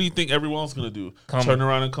comes. So what do you think everyone else is going to do? Turn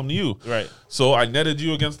around and come to you. Right. So I netted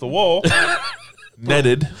you against the wall.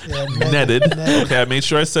 Netted. Yeah, Netted. Okay, I made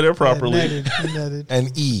sure I said it properly. Netted.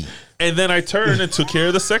 And E. And then I turned and took care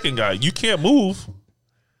of the second guy. You can't move.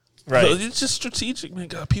 Right. So it's just strategic, man.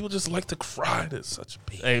 God, people just like to cry. That's such a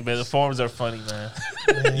beat. Hey, man, the forums are funny, man.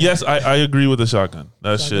 Yes, I agree with the shotgun.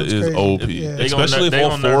 That Shotgun's shit is crazy. OP. Yeah. They gonna Especially they if all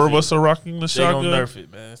gonna 4 nerf of it. us are rocking the They shotgun. gonna nerf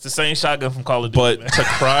it, man. It's the same shotgun from Call of Duty. But man. to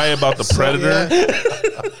cry about the Predator,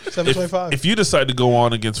 725. if you decide to go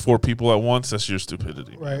on against 4 people at once, that's your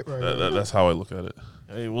stupidity. Right. That's how I look at it.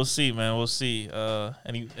 Hey, we'll see, man. We'll see.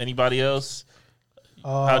 Anybody else?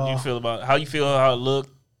 How do you feel about how it looked?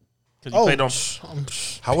 Because you played on.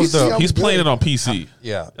 How was PC, the? He's playing it on PC.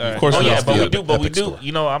 Yeah, Of course, Oh it yeah, has but to we be do. Epic But we Epic do. Store.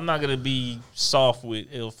 You know, I'm not gonna be soft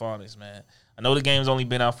with Ilphonics, man. I know the game's only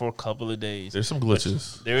been out for a couple of days. There's some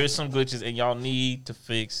glitches. There is some glitches, and y'all need to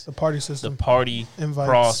fix the party the system. party Invites.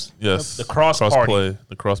 cross. Yes, The cross party. play,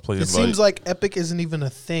 the cross play It invite. seems like Epic isn't even a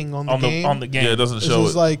thing on the game. On the game. Yeah, it doesn't This show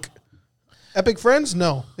is it. like Epic Friends,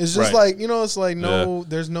 no. It's just Right. like, it's like no,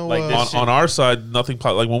 there's no. Like this On our side, nothing.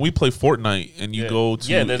 Like when we play Fortnite and you go to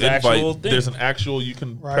there's an actual thing. there's an actual. You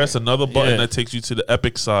can Right. press another button Yeah. that takes you to the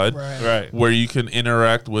Epic side, Right. where you can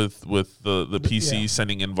interact with the PC, Yeah.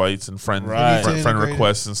 sending invites and friend Right. friend, Need to friend integrate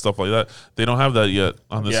requests and stuff like that. They don't have that yet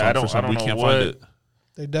on this Yeah, one. I don't- For some, I don't we know can't what- find it.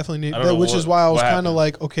 They definitely need I don't know which is what- why I was what kind happened. of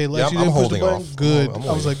like, okay, Lex, Yeah, you I'm didn't push the holding button. off. Good. I'm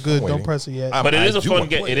I was like, waiting. good. I'm Don't waiting. press it yet. But it I is a do fun wanna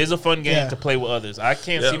game. play It it. is a fun game Yeah. to play with others. I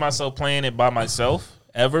can't see myself playing it by myself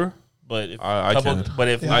ever. But if I can. But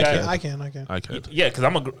if Yeah, we got- I can. I can. yeah, because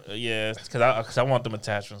because I want them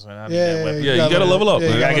attachments, man. I need Yeah, that weapon. Yeah, you gotta level up,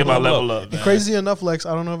 man. I gotta get my Level level up. up. Man. Crazy enough, Lex,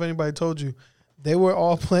 I don't know if anybody told you, they were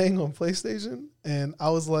all playing on PlayStation, and I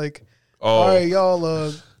was like, all right,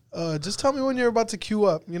 y'all, just tell me when you're about to queue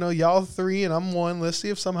up. Y'all 3 and I'm 1. Let's see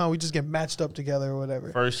if somehow we just get matched up together or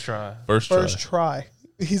whatever. First try. First try.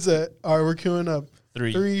 He said, all right, we're queuing up.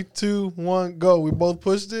 3. 3, 2, 1, go. We both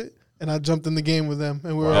pushed it, and I jumped in the game with them,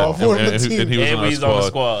 and we were Wow. all forming And a team. he was And on our he's on the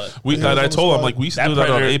squad. squad. We Yeah, and I on the told him squad. like we used to That do that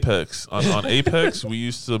on Predator- Apex. On Apex, we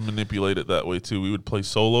used to manipulate it that way too. We would play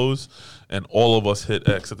solos, and all of us hit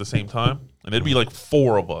X at the same time, and it'd be like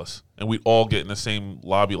 4 of us, and we'd all get in the same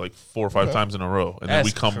lobby like 4 or 5 times in a row, and then That's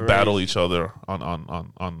we come crazy. battle each other on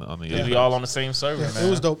the. They be all on the same server, Yeah, man. it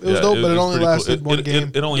was dope. It was dope, but it was only pretty cool. lasted one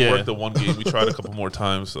game. It only Yeah. worked the one game. We tried a couple more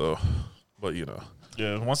times, so but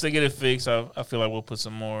Yeah, once they get it fixed, I feel like we'll put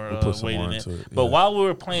some more put some weight more in it. into it, But yeah. while we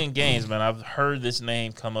were playing games, man, I've heard this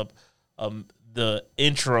name come up. The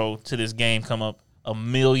intro to this game come up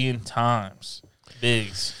 1,000,000 times.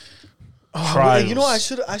 Biggs. Oh, Trials. man,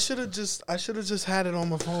 I should have just had it on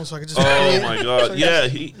my phone so I could just. play Oh it. my god! Yeah,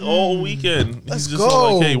 he all weekend. Let's he's just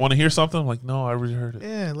go. like, hey, you want to hear something? I'm like, no, I already heard it.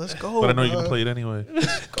 Yeah, let's go. But I know you're bruh. gonna play it anyway.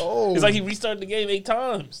 Go. It's like he restarted the game 8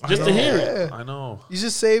 times just to hear it. Yeah. I know. You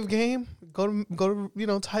just save game, go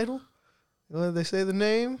to title. They say the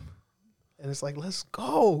name, and it's like let's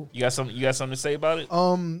go. You got something to say about it?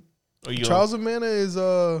 Or you Trials of Mana is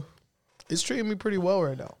it's treating me pretty well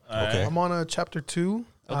right now. All right. Okay. I'm on a chapter 2.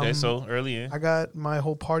 Okay, so early in. I got my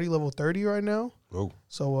whole party level 30 right now. Oh,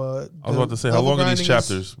 So I was about to say, how long are these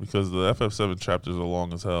chapters? Because the FF7 chapters are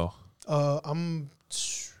long as hell. I'm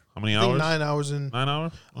How many I think hours? 9 hours in. 9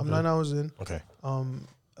 hours? I'm Okay. 9 hours in. okay.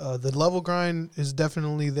 The level grind is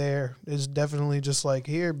definitely there. It's definitely just like,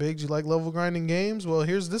 here, Biggs, you like level grinding games? Well,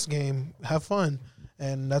 here's this game. Have fun.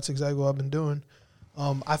 And that's exactly what I've been doing.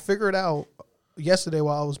 I figured out yesterday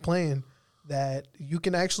while I was playing that you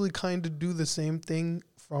can actually kind of do the same thing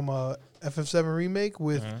from a FF7 remake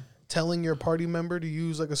with telling your party member to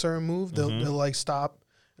use like a certain move. They'll like stop.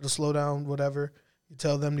 It'll slow down, whatever. You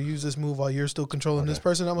tell them to use this move while you're still controlling this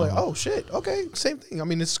person. I'm like, oh shit, okay, same thing. I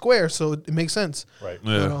mean, it's square, so it makes sense. Right.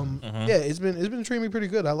 Yeah. But, yeah, it's been treating me pretty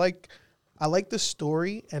good. I like the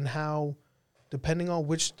story and how, depending on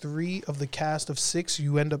which 3 of the cast of 6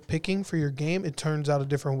 you end up picking for your game, it turns out a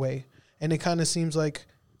different way. And it kind of seems like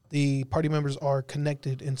the party members are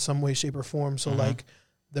connected in some way, shape, or form. So like,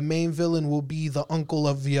 the main villain will be the uncle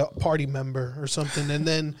of your party member or something, and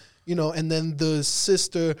then. And then the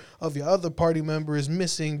sister of your other party member is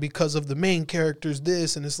missing because of the main character's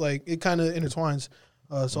this, and it's like it kind of intertwines.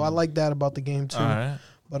 So I like that about the game too. All right.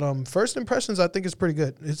 But first impressions, I think it's pretty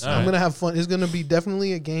good. I'm right. gonna have fun. It's gonna be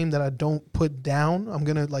definitely a game that I don't put down. I'm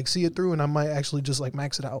gonna like see it through, and I might actually just like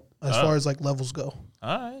max it out as far as like levels go.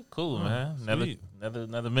 All right, cool, man. sweet.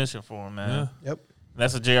 Another mission for him, man. Yeah. Yep.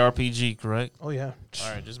 That's a JRPG, correct? Oh yeah.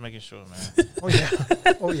 All right, just making sure, man. Oh yeah.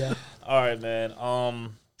 Oh yeah. All right, man.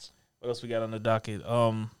 What else we got on the docket?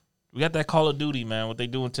 We got that Call of Duty, man. What they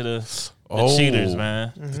doing to the cheaters,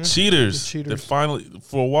 man? The cheaters. The cheaters. They finally,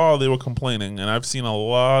 for a while, they were complaining, and I've seen a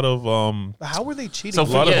lot of But how were they cheating? So a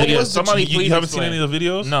lot of Yeah, videos. somebody you please haven't explain. seen any of the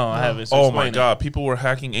videos? No, I haven't. So Oh my explain it. god! People were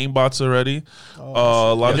hacking aimbots already. A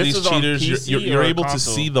lot Yeah, of this these is on cheaters, PC you're or able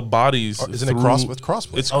console? to see the bodies. Isn't it through-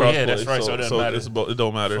 crossplay? It's Oh, crossplay. yeah, that's right, so it doesn't matter. it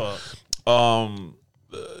don't matter. Fuck.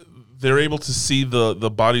 They're able to see the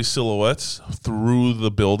body silhouettes through the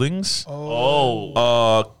buildings.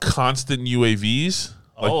 Oh. Constant UAVs,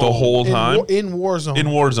 like the Oh. whole time in Warzone. in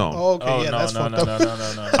Warzone. Oh, okay, Oh, yeah, no, that's no, fucked no, up. no,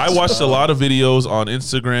 no, no, no. I watched a lot of videos on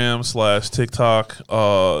Instagram / TikTok.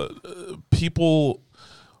 People,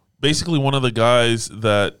 basically, one of the guys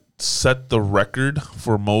that set the record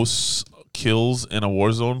for most kills in a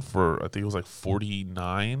Warzone for, I think it was like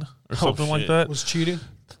 49 or something like shit. that. Was cheating.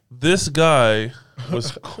 This guy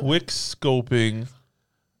was quick scoping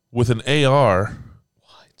with an AR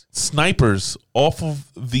snipers off of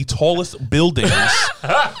the tallest buildings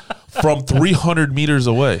from 300 meters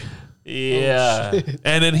away. Yeah.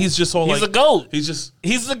 And then he's just all He's like, a GOAT. He's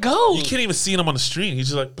the GOAT. you can't even see him on the screen. He's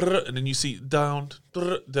just like, brr, and then you see down,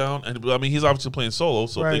 down, and I mean he's obviously playing solo,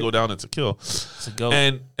 so if they go down, it's a kill. It's a GOAT.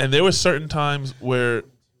 And there were certain times where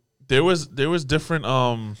there was different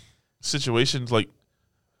situations like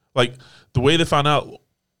the way they found out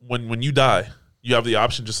when you die, you have the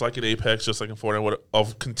option just like in Apex, just like in Fortnite,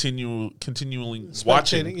 of continually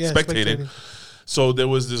watching, spectating. So there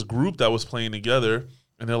was this group that was playing together.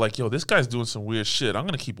 And they're like, yo, this guy's doing some weird shit. I'm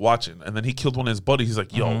going to keep watching. And then he killed one of his buddies. He's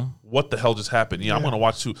like, yo, what the hell just happened? Yeah, I'm going to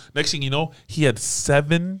watch too. Next thing you know, he had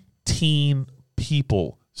 17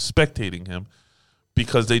 people spectating him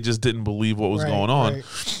because they just didn't believe what was going on.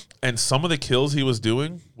 Right. And some of the kills he was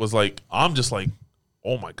doing was like, I'm just like,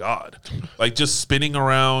 oh my God. Like just spinning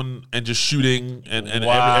around and just shooting. And every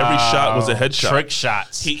shot was a headshot. Trick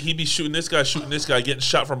shots. He'd be shooting this guy, getting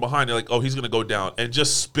shot from behind. They're like, oh, he's going to go down. And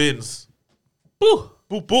just spins. Boop.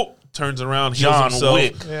 Boop, boop, turns around, heals himself.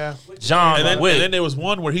 Wick. Yeah. And then there was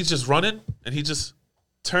one where he's just running, and he just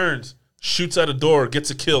turns, shoots at a door,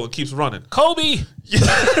 gets a kill, and keeps running. Kobe!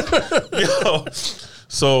 Yo.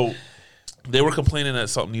 So they were complaining that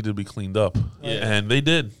something needed to be cleaned up. Yeah. And they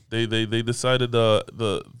did. They decided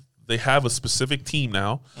they have a specific team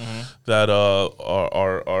now that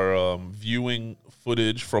are viewing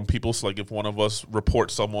footage from people. So like if one of us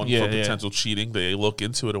reports someone for potential cheating, they look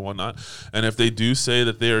into it and whatnot. And if they do say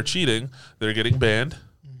that they are cheating, they're getting banned.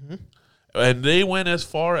 And they went as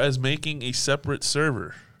far as making a separate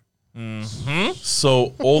server.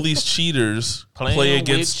 So all these cheaters play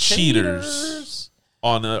against cheaters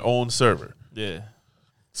on their own server. Yeah.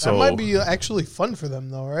 So that might be actually fun for them,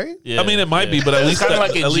 though, right? Yeah. I mean, it might be, but at least kind of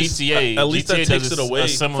like in at least, GTA. At least GTA that takes it away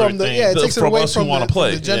from the it takes it from away us from who want to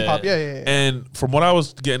play. the Gen Pop. Yeah. And from what I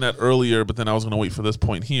was getting at earlier, but then I was going to wait for this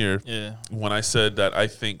point here. Yeah. When I said that I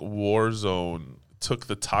think Warzone took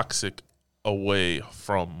the toxic away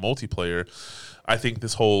from multiplayer, I think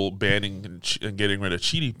this whole banning and getting rid of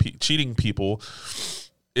cheating people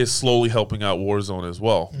is slowly helping out Warzone as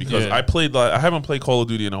well. Because I haven't played Call of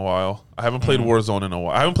Duty in a while. I haven't played Warzone in a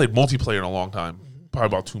while. I haven't played multiplayer in a long time. Probably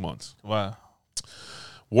about 2 months. Wow.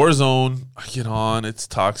 Warzone, I get on, it's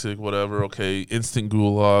toxic, whatever, okay. Instant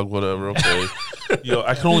gulag, whatever, okay.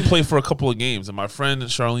 I can only play for a couple of games. And my friend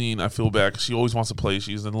Charlene, I feel bad, 'cause she always wants to play.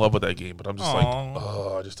 She's in love with that game. But I'm just like,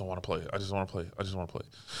 oh, I just don't want to play. I just want to play.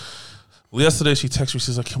 Yesterday, she texted me,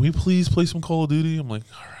 she's like, can we please play some Call of Duty? I'm like,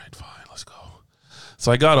 all right, fine, let's go. So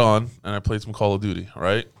I got on, and I played some Call of Duty,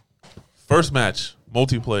 right? First match,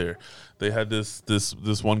 multiplayer. They had this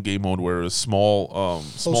one game mode where it was small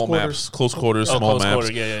maps, close quarters, small maps,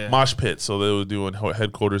 mosh pit. So they were doing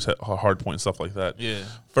headquarters, hard point, stuff like that. Yeah.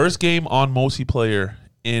 First game on multiplayer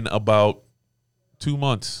in about 2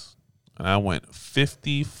 months, and I went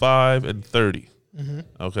 55-30.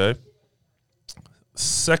 Okay.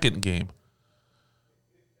 Second game,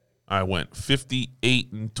 I went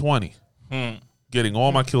 58-20. Getting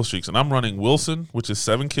all my kill streaks. And I'm running Wilson, which is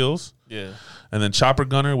 7 kills. Yeah. And then Chopper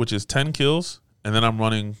Gunner, which is 10 kills. And then I'm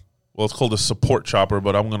running, well, it's called a support chopper,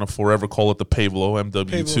 but I'm going to forever call it the Pavlo,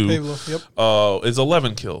 MW2. Pavlo, yep. Is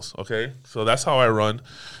 11 kills, okay? So that's how I run.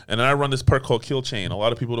 And then I run this perk called Kill Chain. A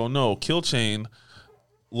lot of people don't know. Kill Chain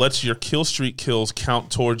lets your kill streak kills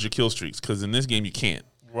count towards your kill streaks, because in this game you can't.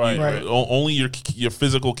 Right. Only your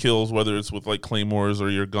physical kills, whether it's with like claymores or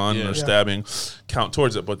your gun or stabbing, count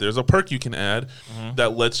towards it. But there's a perk you can add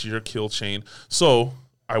that lets your kill chain. So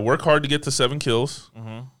I work hard to get to 7 kills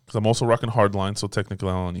because I'm also rocking hardline, so technically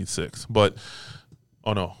I only need 6. But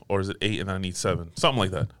or is it 8 and I need 7, something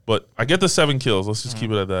like that. But I get the 7 kills. Let's just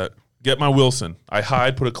keep it at that. Get my Wilson. I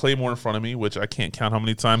hide, put a claymore in front of me, which I can't count how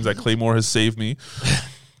many times that claymore has saved me.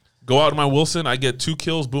 Go out to my Wilson, I get 2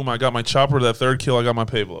 kills, boom, I got my chopper. That 3rd kill, I got my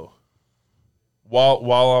Pavlo.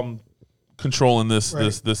 While I'm controlling this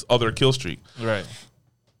other kill streak. Right.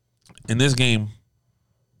 In this game,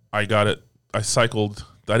 I got it. I cycled.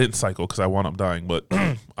 I didn't cycle because I wound up dying, but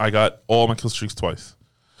I got all my kill streaks twice.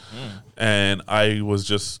 And I was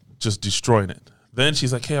just destroying it. Then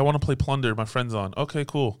she's like, hey, I want to play Plunder. My friend's on. Okay,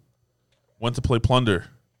 cool. Went to play Plunder.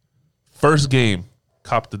 First game,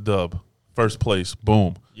 copped the dub. First place,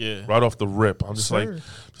 boom. Yeah. Right off the rip. I'm just like,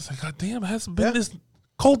 God damn, it hasn't been this.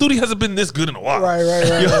 Call of Duty hasn't been this good in a while. Right.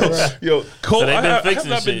 Yo, So I have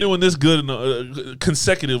not been doing this good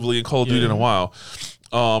consecutively in Call of Duty in a while.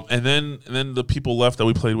 And then the people left that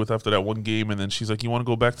we played with after that one game, and then she's like, you want to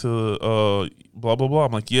go back to blah, blah, blah?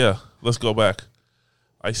 I'm like, yeah, let's go back.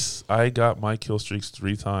 I got my kill streaks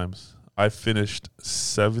 3 times. I finished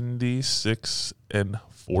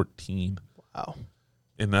 76-14. Wow.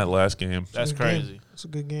 In that last game. That's crazy. It's a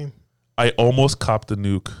good game. I almost copped the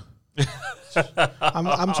nuke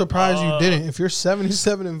I'm surprised you didn't. If you're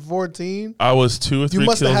 77-14, I was 2 or 3 you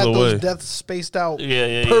must kills have had away. those deaths spaced out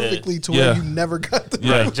Yeah. perfectly to Yeah. where you never got the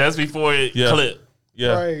Right, just before it Yeah. clipped. Yeah,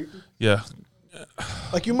 right. yeah.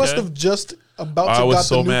 Like you must Okay. have just about to I got was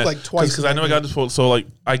so the nuke mad like twice. because I know I got this. So like,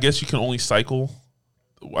 I guess you can only cycle.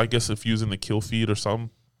 I guess if using the kill feed or something,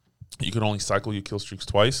 you can only cycle your kill streaks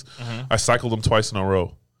twice. I cycled them twice in a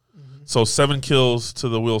row. So 7 kills to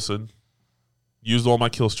the Wilson. Used all my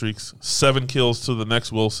kill streaks. 7 kills to the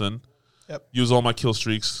next Wilson. Yep. Used all my kill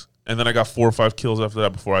streaks. And then I got 4 or 5 kills after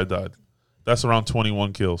that before I died. That's around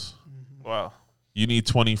 21 kills. Wow. You need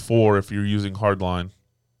 24 if you're using hardline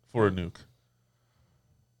for a nuke.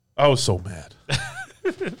 I was so mad.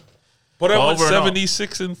 But I went Over and all.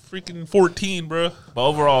 76 and freaking 14, bro. But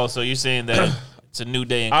overall, so you're saying that it's a new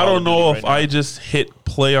day in I Call don't of know Duty if right I just hit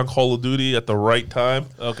play on Call of Duty at the right time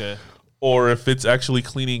now. Okay. or if it's actually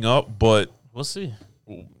cleaning up, but We'll see.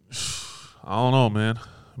 I don't know, man.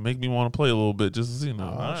 Make me want to play a little bit just to see now.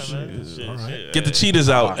 All right, man. Shit. Get the cheaters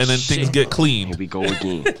out and then things get Here cleaned. we go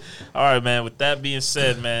again. All right, man. With that being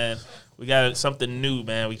said, man, we got something new,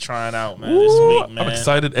 man. We trying out, man, this week, man. I'm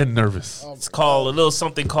excited and nervous. It's called a little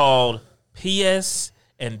something called PS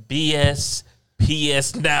and BS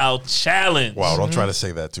PS Now Challenge. Wow, don't try to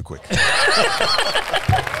say that too quick.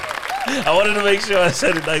 I wanted to make sure I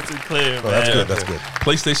said it nice and clear, Oh, man. that's good. That's good.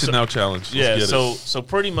 PlayStation Now Challenge. Let's Yeah, get it. so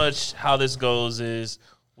pretty much how this goes is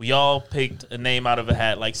we all picked a name out of a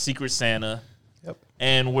hat, like Secret Santa. Yep.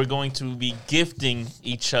 And we're going to be gifting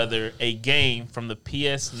each other a game from the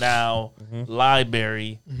PS Now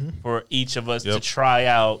library for each of us to Yep. try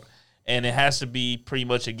out. And it has to be pretty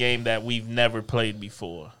much a game that we've never played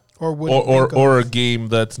before. or wouldn't or think of. or a game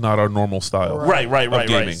that's not our normal style. Right. gaming.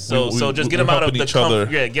 Right. So We- just get we're them out of helping the each other.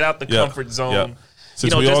 get out the Yeah. comfort zone. Yeah.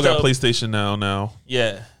 Since know, we all just got a- PlayStation now.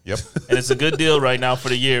 Yeah. Yep. And it's a good deal right now for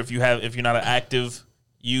the year if you're not an active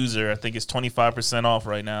user. I think it's 25% off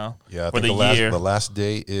right now Yeah, I for think the year. the last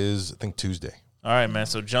day is I think Tuesday. All right, man.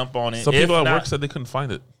 So jump on it. Some If people at not- work said they couldn't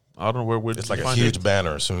find it. I don't know where It's like a find huge it.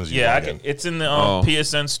 banner as soon as you Yeah, log in. it's in the Oh.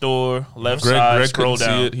 PSN store, left Greg side. Scroll couldn't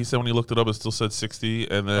see down. it. He said when he looked it up, it still said 60,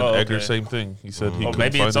 and then Oh, Edgar, okay. same thing. He said he Or couldn't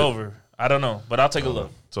maybe find it's it. over. I don't know, but I'll take a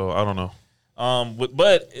look. So I don't know.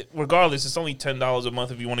 But regardless, it's only $10 a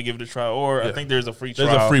month if you want to give it a try. Or I Yeah. think there's a free trial.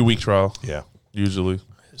 There's a free week trial Yeah. usually.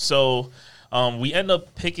 So we end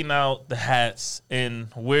up picking out the hats, and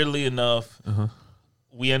weirdly enough,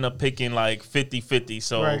 we end up picking like 50-50.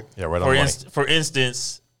 So Right. Yeah, right on money. for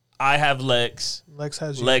instance, I have Lex. Lex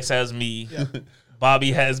has you. Lex has me.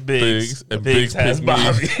 Bobby has Biggs. Biggs, and Biggs Biggs has picked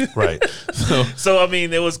me. Bobby. Right. So I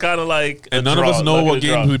mean, it was kind of like And a none draw, of us know luck of what the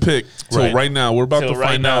games draw. we picked. So Right. right now, we're about Till to right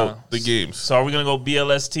find now. out the games. So are we gonna go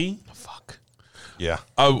BLST? Fuck. Yeah.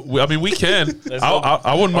 I mean, we can. Let's I go.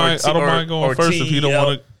 wouldn't Or mind. I don't T- mind going or first if you don't TEL.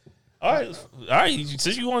 want to. All right.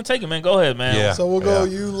 Since you want to take it, man, go ahead, man. Yeah. So we'll go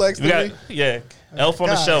Yeah. you, Lex, We got me. Elf on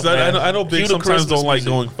the God. Shelf. 'Cause Man. I know Cue Big the sometimes Christmas don't like music.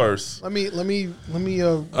 going first. Let me get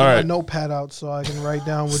right. my notepad out so I can write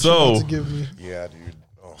down what So- you want to give me. Yeah, dude.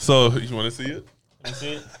 Oh. So you want to see it? You see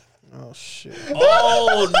it? Oh shit.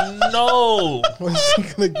 Oh no! What is he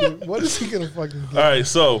gonna give? What is he gonna fucking give? All right.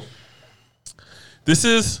 So this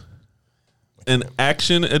is an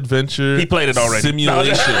action adventure. He played it already.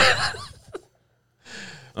 Simulation.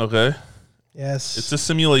 Okay, Yes. it's a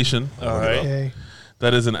simulation All right. okay.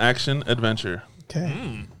 that is an action adventure.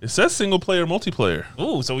 Okay. It says single player, multiplayer.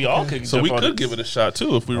 Ooh, so we all could. So we could give it a shot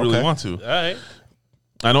too if we really Okay. want to. All right.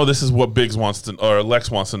 I know this is what Biggs wants to, or Lex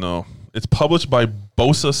wants to know. It's published by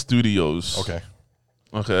Bosa Studios. Okay.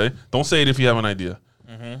 Okay. Don't say it if you have an idea.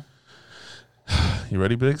 You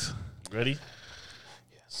ready, Biggs? Ready?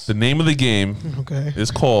 The name of the game Okay. is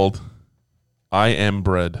called I Am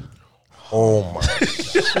Bread. Oh my.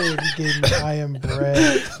 Shit, you gave me I Am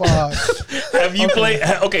Bread. Fuck. Have you played?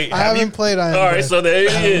 Okay. I have you? haven't played I Am All right. Bread. So there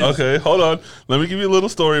it is. Okay, hold on. Let me give you a little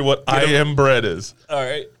story what I Am Bread is. All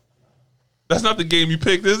right. That's not the game you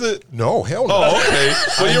picked, is it? No, hell no. Oh, okay.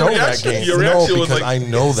 Well, I your know reaction, that game. your No, reaction was because like, I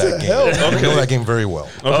know that game. hell? I know that game very well.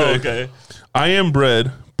 okay. Oh, okay. I Am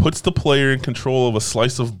Bread puts the player in control of a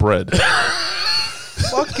slice of bread.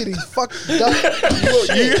 Fuckity fuck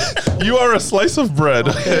duck. You are a slice of bread,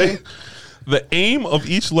 okay? The aim of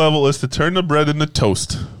each level is to turn the bread into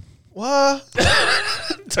toast. What?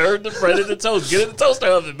 Turn the bread into toast. Get in the toaster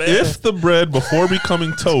oven, man. If the bread, before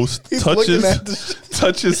becoming toast, He's looking at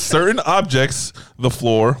touches certain objects, the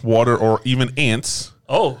floor, water, or even ants,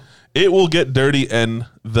 Oh. it will get dirty and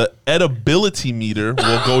the edibility meter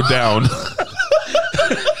will go down.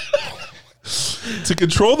 To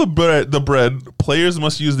control the bread, players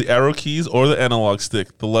must use the arrow keys or the analog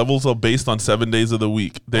stick. The levels are based on 7 days of the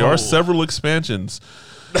week. There Oh. are several expansions.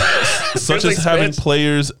 such Really as having expensive.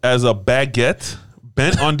 players as a baguette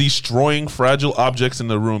bent on destroying fragile objects in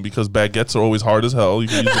the room because baguettes are always hard as hell. You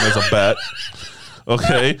can use them as a bat.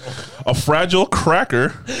 Okay, a fragile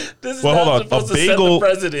cracker. This is Well, not hold on. supposed A to set the bagel,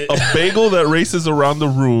 president. a bagel that races around the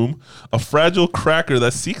room. A fragile cracker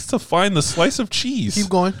that seeks to find the slice of cheese Keep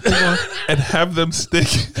going. Keep going. and have them stick,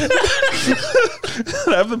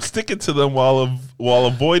 have them stick it to them while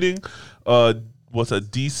avoiding, what's a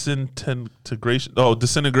disintegration? Oh,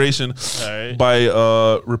 disintegration right. by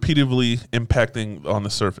repeatedly impacting on the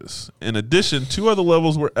surface. In addition, 2 other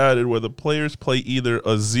levels were added where the players play either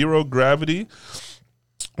a zero gravity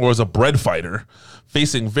or as a bread fighter,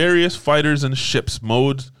 facing various fighters and ships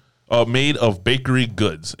made of bakery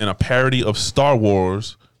goods in a parody of Star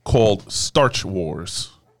Wars called Starch Wars.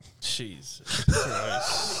 Jesus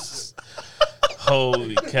Christ.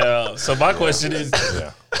 Holy cow. So my question is,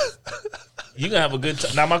 you gonna have a good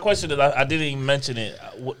time. Now my question is, I didn't even mention it.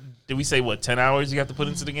 Did we say 10 hours you have to put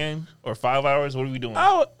into the game, or 5 hours? What are we doing?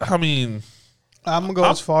 I mean, I'm gonna go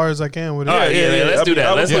as far as I can with it. All right, yeah, let's do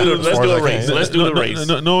that. Let's do a race. Let's do the race.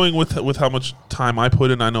 Knowing with how much time I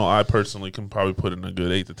put in, I know I personally can probably put in a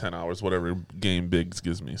good 8 to 10 hours, whatever game Biggs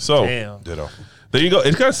gives me. So Damn. Ditto. there you go.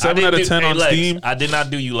 It's got a 7 out of 10 on Lex, Steam. I did not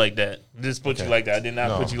do you like that. Just put you like that. I did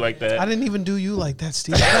not put you like that. I didn't even do you like that,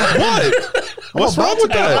 Steve. What? What's wrong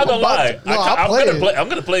with I'm not that? gonna lie. No, I'll play it. I'm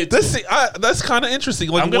gonna play it too. That's kind of interesting.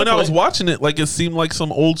 Like I'm gonna when I was play. watching it, like it seemed like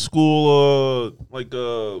some old school,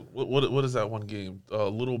 what is that one game?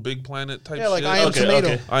 Little Big Planet type. Yeah, like shit? I Am Okay, Tomato.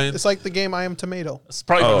 okay. It's like the game I Am Tomato. It's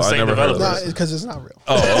probably from Oh, the I same never heard of developer. that. Because it's not real.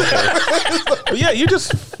 Oh, okay. But yeah, you're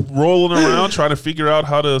just rolling around trying to figure out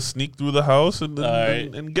how to sneak through the house and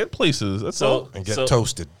Alright. and get places. That's all. And get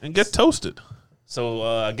toasted. And get toasted. So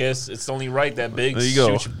I guess it's only right that Big There you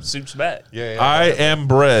go. shoots back. Yeah. I am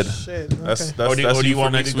bread. Shit. That's Okay. Or do you for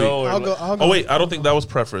want me next to go? week. Or I'll go. I'll go. Oh wait, I don't think that was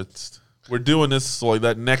preferenced. We're doing this so like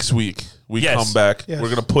that next week. We Yes. come back. Yes. We're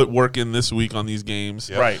gonna put work in this week on these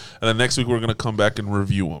games, Right. And then next week we're gonna come back and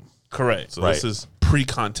review them. Correct. So this is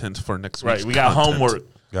pre-content for next week. Right. We got homework. Got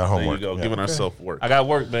There homework. you go, Yeah. giving ourselves work. I got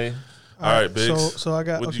work, man. All right, Biggs. So I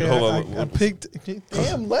got. What'd you- Okay. hold on. I picked.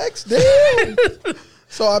 Damn, Lex. Damn.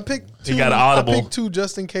 So I picked 2. You got an audible. I picked 2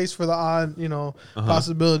 just in case for the odd,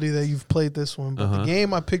 possibility that you've played this one. But the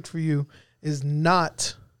game I picked for you is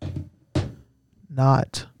not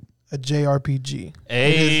a JRPG.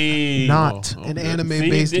 Hey. Not Oh, an okay.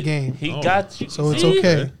 anime-based game. He Oh. got you. So it's See?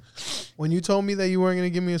 okay. When you told me that you weren't going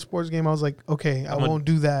to give me a sports game, I was like, okay, I won't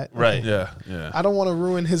do that. Right. Yeah. I don't want to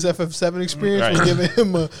ruin his FF7 experience Right. with giving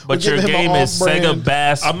him a. But with your giving him game a is Sega off-brand.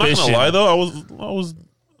 Bass I'm not Fishing. gonna lie though. I was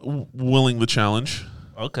willing the challenge.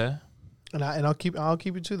 Okay. And I'll keep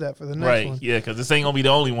it to that for the next Right. one. Yeah, because this ain't going to be the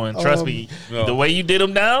only one. Trust me. no. The way you did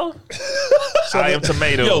them now, I am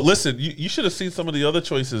tomato. Yo, listen, you should have seen some of the other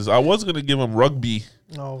choices. I was gonna give him rugby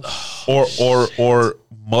Oh, or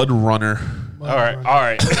mud runner. All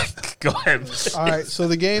right. Go ahead. all right. So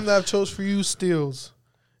the game that I've chose for you, Steels,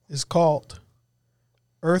 is called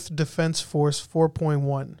Earth Defense Force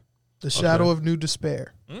 4.1: The Shadow of New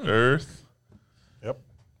Despair. Earth.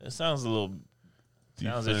 It sounds a little.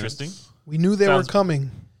 Sounds defense. interesting. We knew they Sounds- were coming.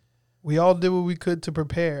 We all did what we could to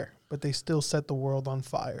prepare, but they still set the world on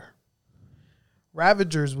fire.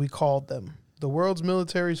 Ravagers, we called them. The world's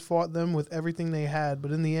militaries fought them with everything they had,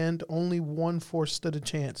 but in the end, only one force stood a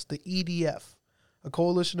chance: the EDF, a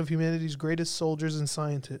coalition of humanity's greatest soldiers and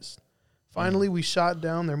scientists. Finally, we shot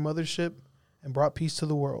down their mothership and brought peace to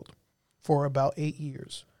the world for about 8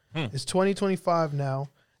 years. It's 2025 now,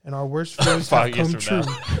 and our worst fears have 5 years come from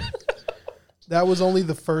true. now. That was only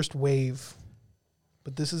the first wave.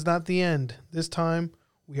 But this is not the end. This time,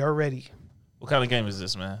 we are ready. What kind of game is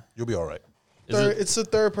this, man? You'll be all right. Is it- It's a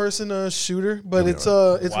third-person shooter, but it's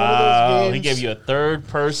wow, one of those games. he gave you a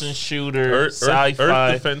third-person shooter, Earth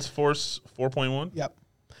sci-fi. Defense Force 4.1. Yep.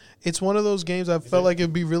 It's one of those games I felt like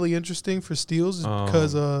it'd be really interesting for Steels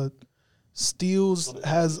because Steels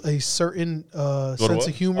has a certain sense what?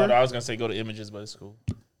 of humor. Oh, no, I was gonna say go to images, but it's cool.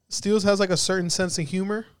 Steels has like a certain sense of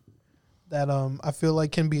humor that I feel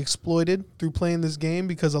like can be exploited through playing this game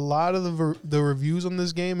because a lot of the reviews on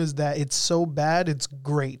this game is that it's so bad it's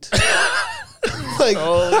great. Like,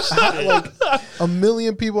 like 1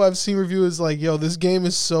 million people I've seen reviews like, yo, this game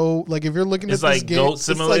is so like if you're looking It's at this like game, Goat it's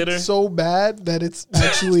Simulator? like so bad that it's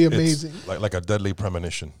actually amazing. It's like a deadly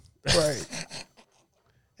premonition. Right.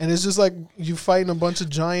 And it's just like you fighting a bunch of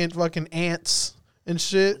giant fucking ants and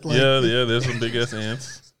shit. Like, Yeah, there's some big ass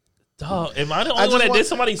ants. Dog, am I the I only one just that want- did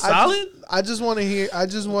somebody solid? I just want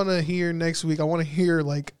to hear next week. I want to hear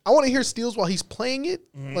Steels while he's playing it,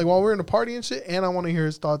 Mm-hmm. like while we're in the party and shit, and I want to hear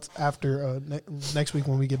his thoughts after next week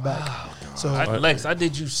when we get back. So Lex, I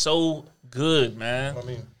did you so good, man. I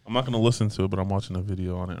mean, I'm not gonna listen to it, but I'm watching a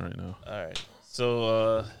video on it right now. All right.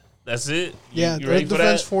 So that's it? yeah, You ready for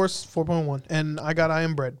Defense that? Force 4.1, and I got I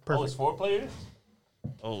Am Bread. Oh, Perfect. it's 4 players?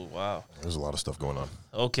 Oh, wow. there's a lot of stuff going on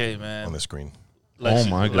Okay, man. the screen. Lex, Oh,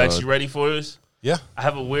 my Lex, God. you ready for this? Yeah. I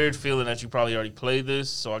have a weird feeling that you probably already played this,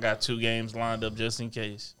 so I got 2 games lined up just in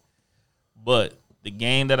case. But the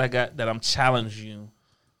game that I got that I'm challenging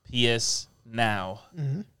you, PS Now,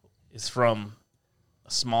 is from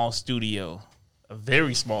a small studio, a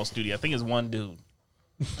very small studio. I think it's one dude.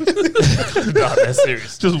 No, that's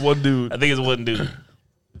serious. Just one dude. I think it's one dude.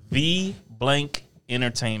 V Blank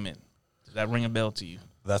Entertainment. Does that ring a bell to you?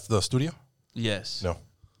 That's the studio? Yes. No.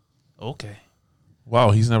 Okay.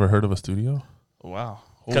 Wow, he's never heard of a studio. Wow.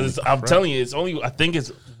 Holy Because I'm crap. telling you, I think it's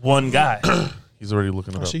one guy. He's already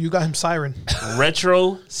looking it up. So you got him Siren.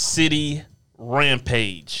 Retro City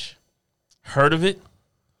Rampage. Heard of it?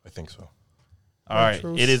 I think so. All right.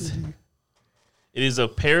 Retro It is. City. It is a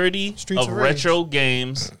parody Streets of of Rage. retro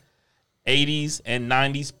games, 80s and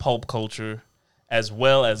 90s pulp culture, as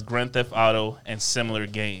well as Grand Theft Auto and similar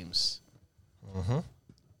games.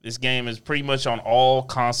 This game is pretty much on all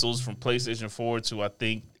consoles from PlayStation 4 to, I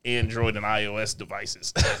think, Android and iOS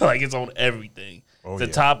devices. Like, it's on everything. Oh, it's a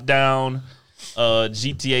yeah. top-down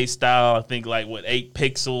GTA style, I think,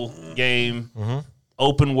 8-pixel game,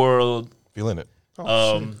 open world. Feeling it.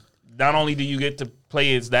 Not only do you get to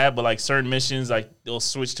play as that, but certain missions, they'll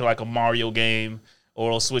switch to a Mario game, or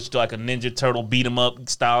it'll switch to a Ninja Turtle beat 'em up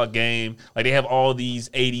style game. They have all these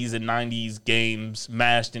 80s and 90s games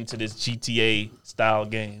mashed into this GTA style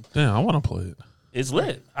game. Damn, I want to play it. It's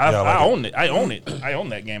lit. I like I it. own it. I own it. I own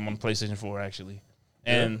that game on PlayStation 4 actually.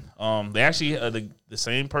 And they actually the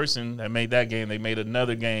same person that made that game, they made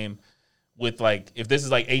another game with if this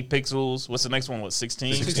is 8 pixels, what's the next one? What,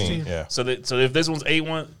 16? 16, yeah. So if this one's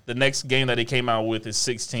 8-1, the next game that they came out with is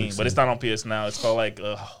 16, but it's not on PS Now. It's called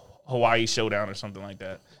Hawaii Showdown or something like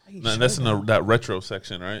that. And that's in that retro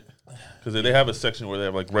section, right? Because they have a section where they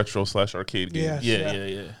have retro / arcade games. Yeah.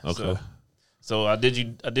 Yeah. Okay. So I did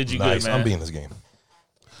you Nice. good, man. I'm beating this game.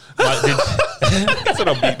 I said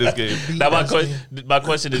I'll beat this game. Now my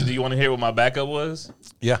question is, do you want to hear what my backup was?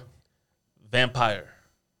 Yeah. Vampire.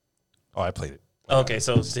 Oh, I played it. Okay,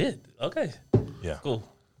 so Sid. Okay, Yeah. cool.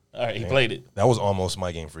 All right, he played it. That was almost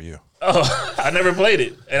my game for you. Oh, I never played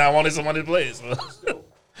it, and I wanted someone to play it. So.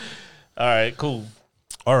 All right, cool.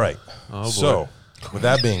 All right. Oh, boy. So, with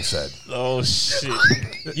that being said, Oh shit!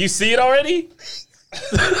 You see it already?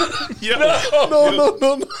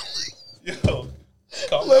 No. Yo.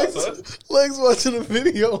 Legs watching a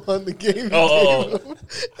video on the game,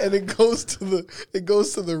 and it goes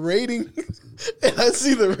to the rating, and I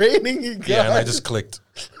see the rating you got. yeah, and I just clicked.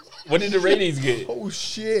 What did the ratings get? Oh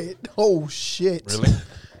shit! Really?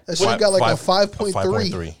 That shit got a 5.3.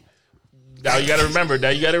 5.3. Now you got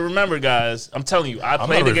to remember, guys. I'm telling you, I I'm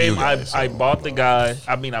played not the a game. review guy, I so- bought the guy.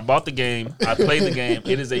 I bought the game. I played the game.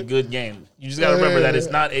 It is a good game. You just got to remember that it's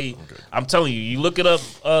not a. I'm telling you, you look it up,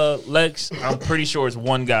 Lex. I'm pretty sure it's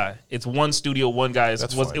one guy. It's one studio, one guy.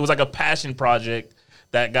 That's It fine. was like a passion project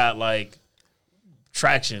that got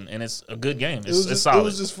traction, and it's a good game. It's solid. It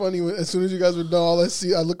was just funny. As soon as you guys were done, all I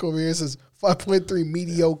see, I look over here, it says 5.3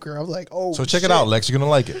 mediocre. I'm like, oh, So check it out, Lex. You're going to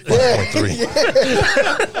like it.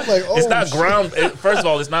 5.3. I'm like, oh, It's not first of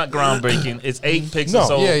all, it's not groundbreaking. It's 8 pixels, No,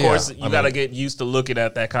 so yeah, of course yeah. you got to get used to looking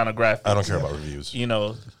at that kind of graphics. I don't care about reviews. You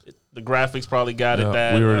know, the graphics probably got it. Yeah,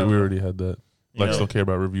 That we already had that. Lex know. don't care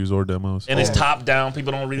about reviews or demos. and it's top down.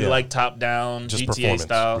 People don't really Yeah. like top down Just GTA performance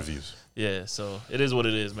style. reviews. Yeah, so it is what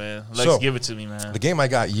it is, man. Lex, So, give it to me, man. The game I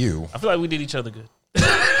got you, I feel like we did each other good.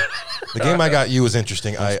 the game I got you is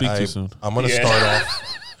interesting. speak too soon. I'm going to Yeah. start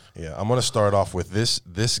off. Yeah, I'm going to start off with this.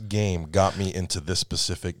 This game got me into this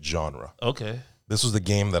specific genre. Okay. This was the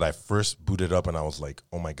game that I first booted up, and I was like,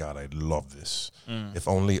 "Oh my god, I love this! If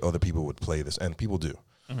only other people would play this." And people do.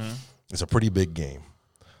 It's a pretty big game.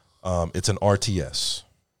 It's an RTS.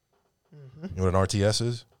 You know what an RTS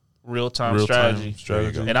is? Real-time Real-time strategy.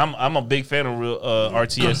 strategy. There you And I'm a big fan of real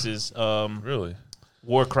RTSs. Really?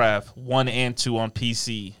 Warcraft 1 and 2 on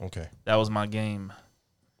PC. Okay. That was my game.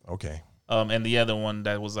 Okay. And the other one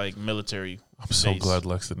that was military. I'm so based. glad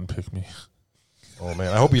Lex didn't pick me. Oh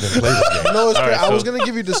man, I hope you didn't play this game. No, it's All great. right, I was so- gonna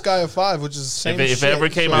give you Disgaea 5, which is the same If it shit. ever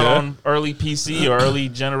came So- out Yeah. on early PC or early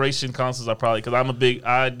generation consoles, I probably because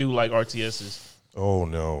I do like RTSs. Oh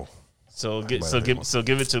no. So might like one.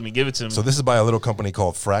 give it to me. Give it to me. So this is by a little company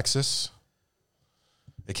called Fraxis.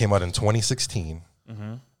 It came out in 2016.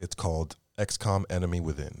 It's called XCOM Enemy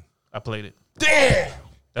Within. I played it. Damn.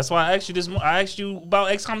 That's why I asked you I asked you about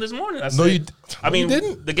XCOM this morning. I said, No, you I mean,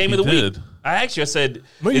 didn't. the game He of the did. week. I said,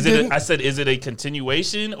 No, you is it? didn't. I said, is it a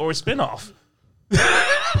continuation or a spinoff?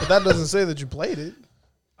 But that doesn't say that you played it.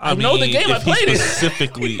 I know the game, I if he played it.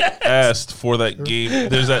 specifically asked for that game,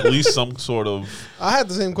 there's at least some sort of. I had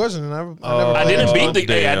the same question, and I never I played didn't it. beat the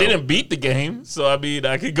damn. I didn't beat the game, so I mean,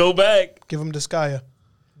 I could go back. Give him Disgaea.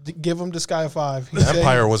 Give him Disgaea 5. He said,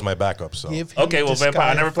 Vampire was my backup, so give him Okay, well, Vampire.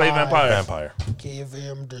 I Disgaea never played 5. Vampire. Vampire. Give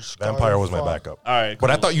him Disgaea Vampire was my 5. backup. All right, But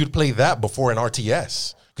I cool. thought you'd play that before an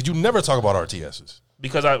RTS. Because you never talk about RTSs.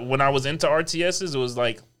 Because when I was into RTSs, it was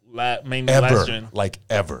like mainly Ever. last gen. Like,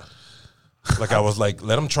 ever. Like, I was like,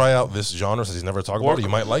 let him try out this genre since he's never talked about it. You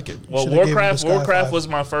might like it. Well, Should've gave him Warcraft Disgaea 5. was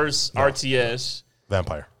my first RTS.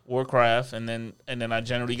 Vampire. Warcraft, and then I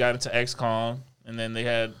generally got into XCOM, and then they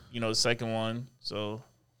had the second one. So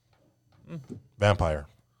Vampire.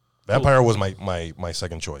 Vampire was my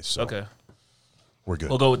second choice. So okay, we're good.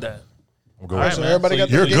 we'll go with that. We'll go All with right, So man. everybody So got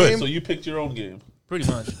you're their good. game? So you picked your own game. Pretty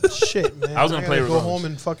much. Shit, man. I was gonna play gotta go Regardless. home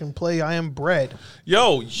and fucking play I Am Bread.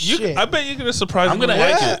 Yo, Shit. I bet you're gonna surprise I'm me. gonna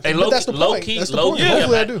like actually. Hey, but that's the low point. key, That's the low point. key.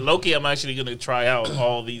 Hopefully I do. Low key, I'm actually gonna try out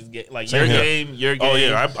all these like Same your here. game, your game. Oh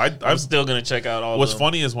yeah, I'm still gonna check out all. What's of them.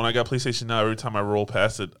 funny is when I got PlayStation Now, every time I roll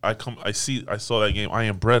past it, I saw that game, I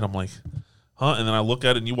Am Bread. I'm like, huh? And then I look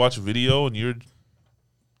at it and you watch a video and you're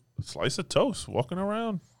a slice of toast walking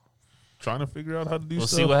around trying to figure out how to do We'll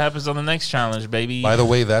stuff. see what happens on the next challenge, baby. By the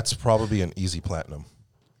way, that's probably an easy platinum.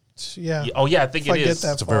 Yeah. Oh yeah, I think If I it get is.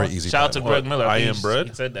 that It's a very easy Shout out to platinum. Greg Miller. I think Am he- Bread?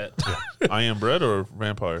 He said that. I Am Bread or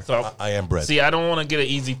Vampire? So I am bread. see, I don't want to get an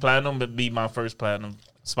easy platinum, but be my first platinum.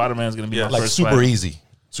 Spider-Man's gonna be Yeah. my Like first super platinum. easy.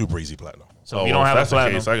 Super easy platinum. So if you don't have that's a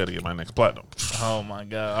platinum, the case, I got to get my next platinum. oh my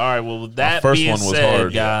god! All right, well with that first being one was said,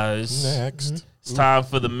 hard. guys, Next. it's time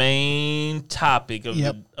for the main topic of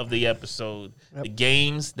Yep. the episode: the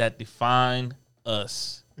games that define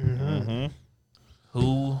us.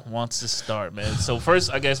 Who wants to start, man? So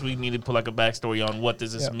first, I guess we need to put like a backstory on what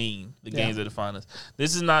does this Yep. mean? The Yeah. games that define us.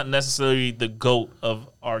 This is not necessarily the GOAT of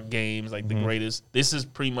our games, like the greatest. This is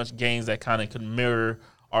pretty much games that kind of can mirror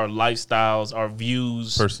our lifestyles, our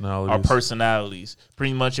views, Personalities. our personalities.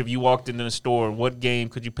 Pretty much, if you walked into the store, what game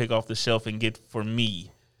could you pick off the shelf and get for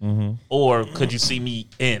me? Or could you see me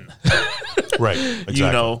in? Right. Exactly. You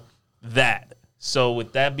know that. So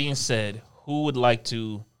with that being said, who would like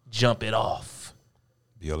to jump it off?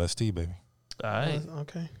 BLST, baby. All right,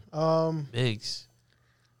 Okay. Biggs.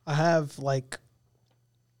 I have like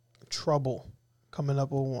trouble coming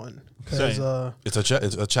up with one because Same. It's a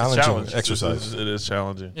challenging challenge. exercise. It is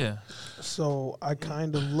challenging. Yeah. so I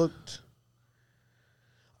kind of looked.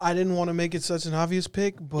 I didn't want to make it such an obvious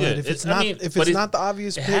pick, but Yeah, if it's I not mean, if but it's not the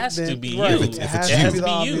obvious it pick, has then to be right, you. it If has it's to you. be the It has to be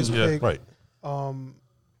obvious you. Yeah. pick. Right.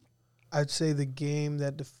 I'd say the game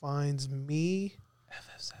that defines me.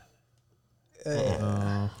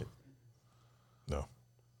 No.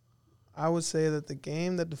 I would say that the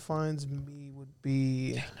game that defines me would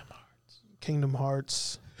be Kingdom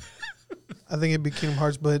Hearts. I think it'd be Kingdom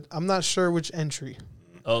Hearts, but I'm not sure which entry.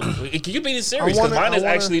 Oh, it could be the series. I Because mine is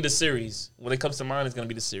wanna- actually the series. When it comes to mine, it's going to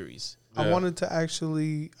be the series. I wanted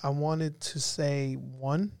to say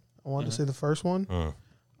one. I wanted to say the first one.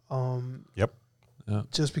 Yep.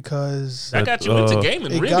 Just because That got you into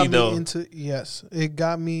gaming, it really, got me though. into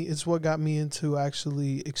it's what got me into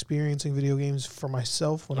actually experiencing video games for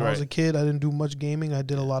myself. When I was Right. a kid, I didn't do much gaming. I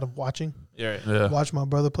did a lot of watching. Yeah. Yeah. Watch my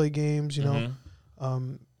brother play games, you know.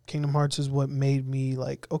 Mm-hmm. Kingdom Hearts is what made me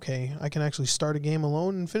like, okay, I can actually start a game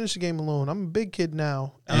alone and finish a game alone. I'm a big kid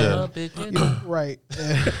now. Yeah. You know, right.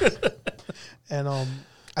 And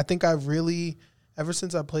I think I've really, ever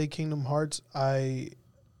since I played Kingdom Hearts, I,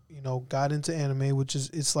 got into anime, which is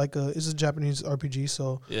it's a Japanese RPG,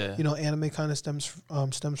 so Yeah. anime kind of stems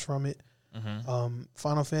from it. Mm-hmm.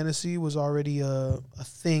 Final Fantasy was already a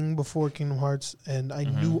thing before Kingdom Hearts, and I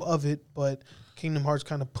knew of it, but Kingdom Hearts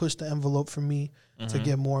kind of pushed the envelope for me to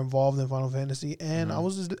get more involved in Final Fantasy. And I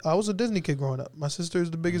was a Disney kid growing up. My sister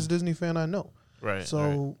is the biggest Disney fan I know. Right.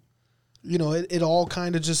 So, it all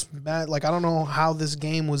kind of just like, I don't know how this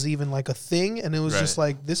game was even like a thing, and it was just Right.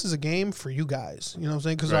 like, this is a game for you guys. You know what I'm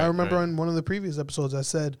saying? Because I Right, remember right. in one of the previous episodes, I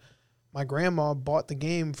said my grandma bought the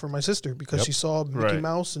game for my sister because Yep. she saw Mickey Right.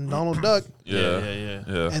 Mouse and Donald Duck. Yeah.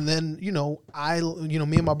 And then, me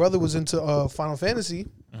and my brother was into Final Fantasy.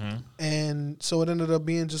 And so it ended up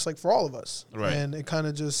being just like for all of us. Right. And it kind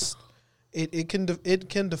of just, it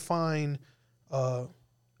can define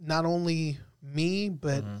not only me,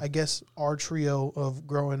 but I guess our trio of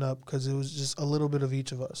growing up, because it was just a little bit of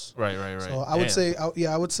each of us. Right. So I would say,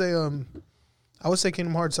 I would say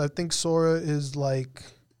Kingdom Hearts. I think Sora is like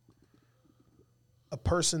a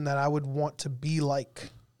person that I would want to be like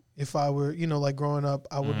if I were, like growing up.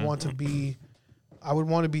 I would want to be I would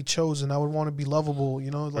want to be chosen. I would want to be lovable.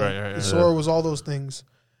 You know, like Right. Sora was all those things,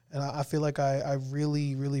 and I feel like I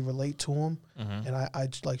really really relate to him, and I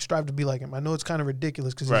like strive to be like him. I know it's kind of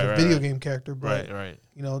ridiculous because he's a video game character, but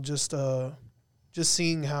you know, just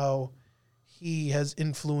seeing how he has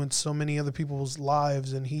influenced so many other people's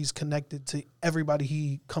lives, and he's connected to everybody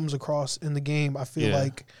he comes across in the game. I feel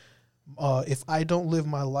like if I don't live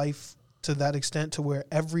my life to that extent, to where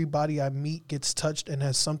everybody I meet gets touched and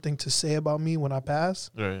has something to say about me when I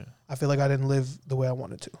pass, I feel like I didn't live the way I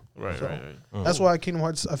wanted to. Right. That's why Kingdom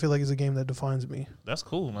Hearts, I feel like, is a game that defines me. That's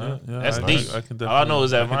cool, man. Yeah, That's deep. I can All I know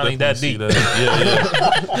is that mine ain't that deep. Yeah,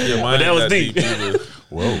 mine But that ain't was deep. either.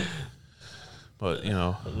 Whoa. But you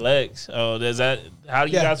know, Lex, does that? How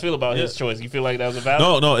do you guys feel about his choice? You feel like that was a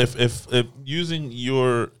valid? no. If using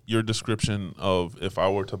your description of if I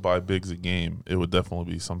were to buy Biggs a game, it would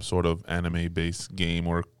definitely be some sort of anime based game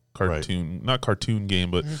or cartoon, not cartoon game,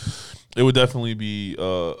 but it would definitely be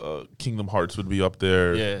Kingdom Hearts would be up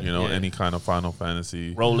there. Any kind of Final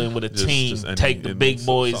Fantasy. Roll in with a team, any- take the big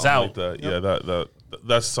boys out. Like that. Yeah,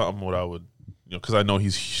 that's something what I would. Because I know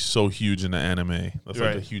he's so huge in the anime. That's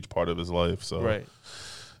like a huge part of his life. So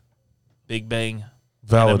Big Bang.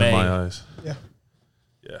 valid anime. in my eyes. Yeah.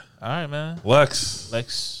 All right, man.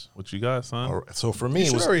 Lex, what you got, son? All right. So for me,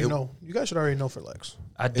 You should already know. You guys should already know for Lex.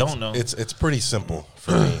 I don't know. It's pretty simple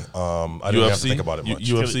for me. I didn't have to think about it much.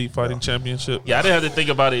 UFC fighting championship. Yeah, I didn't have to think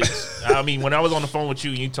about it. I mean, when I was on the phone with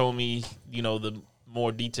you, and you told me, the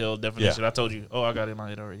more detailed definition. I told you, I got it in my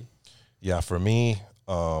head already. Yeah, for me,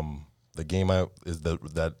 the game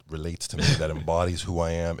that relates to me, that embodies who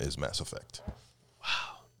I am, is Mass Effect.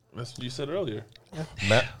 That's what you said earlier.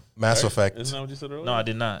 Mass Effect. Isn't that what you said earlier? No, I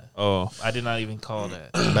did not. Oh, I did not even call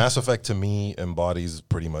that. Mass Effect to me embodies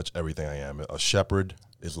pretty much everything I am. A Shepard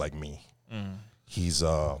is like me. He's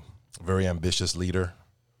a very ambitious leader.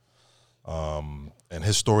 And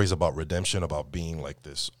his story is about redemption, about being like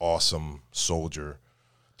this awesome soldier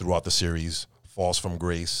throughout the series, falls from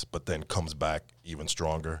grace, but then comes back even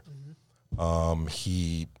stronger.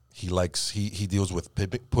 He deals with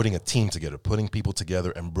putting a team together, putting people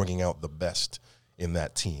together and bringing out the best in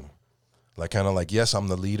that team. Like kind of like, yes, I'm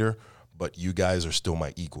the leader, but you guys are still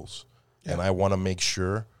my equals. Yeah. And I want to make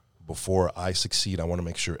sure before I succeed, I want to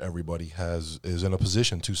make sure everybody is in a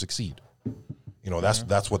position to succeed.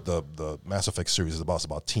 That's what the Mass Effect series is about. It's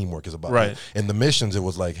about teamwork. It's about right. In the missions, it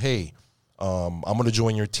was like, hey, I'm going to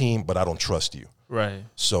join your team, but I don't trust you. Right.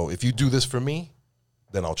 So if you do this for me,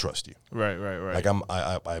 then I'll trust you. Right. Like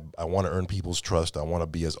I want to earn people's trust. I want to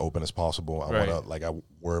be as open as possible. I want to I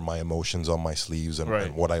wear my emotions on my sleeves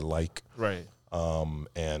and what I like. Right.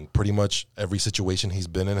 And pretty much every situation he's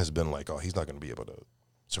been in has been like, oh, he's not going to be able to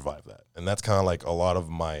survive that. And that's kind of like a lot of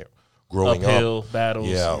my growing uphill battles.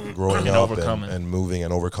 Yeah, growing and up overcoming. and moving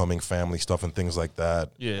and overcoming family stuff and things like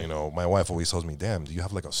that. Yeah. My wife always tells me, damn, do you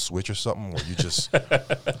have like a switch or something where you just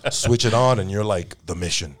switch it on and you're like, the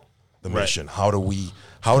mission. How do we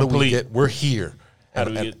we're here.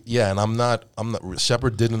 And I'm not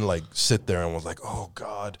Shepard didn't like sit there and was like, oh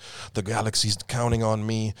God, the galaxy's counting on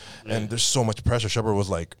me and there's so much pressure. Shepard was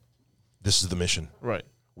like, this is the mission. Right.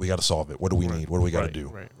 We got to solve it. What do we need? What do we got to do?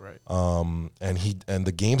 Right. And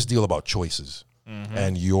the games deal about choices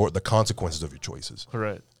and the consequences of your choices.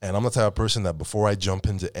 Correct. And I'm the type of person that before I jump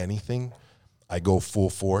into anything, I go full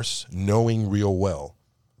force, knowing real well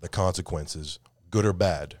the consequences, good or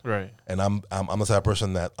bad. Right. And I'm the type of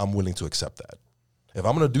person that I'm willing to accept that. If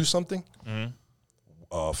I'm going to do something,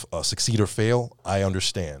 succeed or fail, I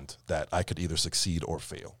understand that I could either succeed or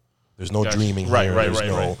fail. There's no dreaming here. There's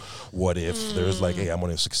no what if. There's like, hey, I'm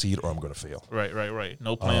going to succeed or I'm going to fail. Right.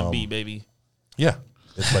 No plan B, baby. Yeah.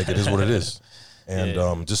 It's like it is what it is.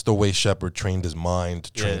 And just the way Shepard trained his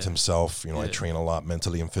mind, trained himself. I train a lot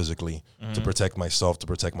mentally and physically to protect myself, to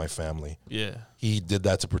protect my family. Yeah. He did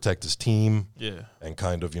that to protect his team. Yeah. And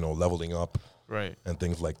kind of, leveling up. Right. And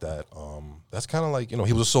things like that. That's kind of like,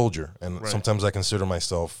 he was a soldier. And sometimes I consider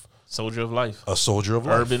myself soldier of life. A soldier of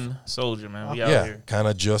life. Urban soldier, man. We out here. Yeah, kind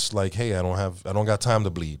of just like, hey, I don't got time to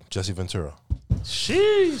bleed. Jesse Ventura.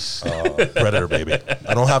 Sheesh. Predator, baby.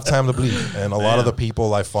 I don't have time to bleed. And a lot of the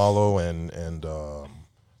people I follow and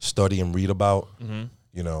study and read about,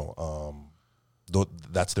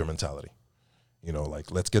 that's their mentality. Like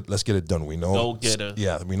let's get it done. We know go get it.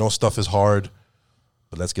 Yeah, we know stuff is hard,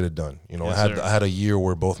 but let's get it done. Yes, I had a year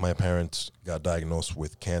where both my parents got diagnosed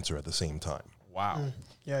with cancer at the same time. Wow.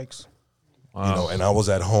 Yikes. Wow. And I was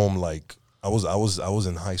at home like I was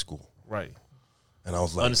in high school. Right. And I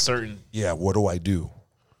was like uncertain. Yeah, what do I do?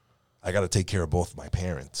 I got to take care of both my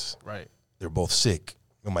parents. Right. They're both sick.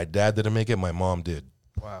 And my dad didn't make it, my mom did.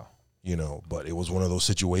 Wow. you know, but it was one of those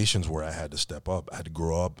situations where I had to step up. I had to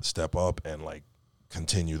grow up, step up, and like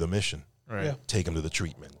continue the mission. Right. Yeah. Take him to the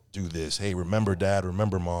treatment. Do this. Hey, remember dad,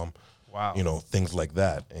 remember mom. Wow. You know, things like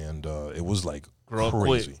that. And it was like Grow up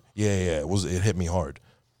crazy. quick. Yeah. It hit me hard.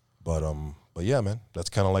 But yeah, man, that's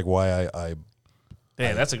kind of like why I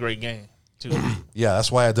Damn, that's a great game too. yeah,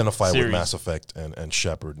 that's why I identify with Series. Mass Effect and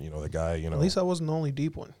Shepard. You know, the guy. You know, At least I wasn't the only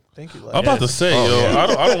deep one. Thank you. I'm about to say, I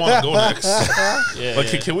don't want to go next. Yeah,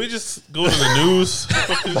 Like, can we just go to the news?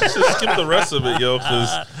 Let's just skip the rest of it, yo. Because,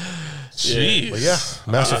 jeez. but yeah,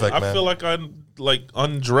 Mass Effect, I man. feel like I'm like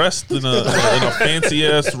undressed in a fancy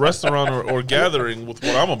ass restaurant or gathering with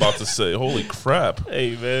what I'm about to say. Holy crap!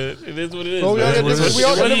 Hey man, it is what it is. Well, we all man. got different- we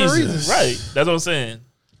all got different reasons. Right. That's what I'm saying.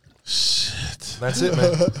 Shit. That's it,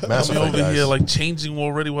 man. Mass I'm Effect, over guys. here like changing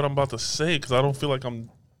already what I'm about to say because I don't feel like I'm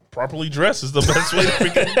properly dressed. Is the best way to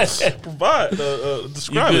freaking provide You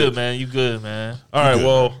describe good, it. man. You good, man. All right,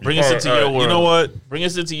 well, Bring us into your world. You know what? Bring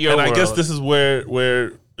us into your And world. I guess this is where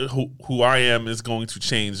who I am is going to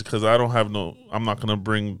change because I don't have I'm not going to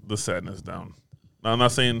bring the sadness down. Now, I'm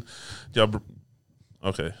not saying y'all.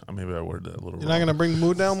 Okay, maybe I worded that a little You're wrong. not gonna bring the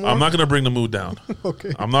mood down more. I'm not going to bring the mood down.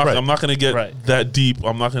 Okay. I'm not. Right. I'm not going to get Right. that deep.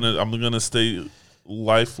 I'm going to stay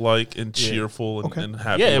lifelike and cheerful and, Okay. and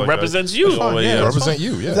happy. Yeah, it like represents you. I Fine, always yeah, am. that's Represent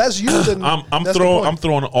you, yeah. If that's you, then I'm that's the throwing. point. I'm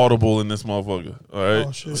throwing an audible in this motherfucker. All right.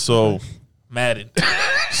 Oh, shit. So. Madden.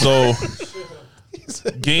 So,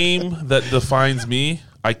 game that defines me,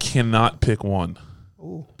 I cannot pick one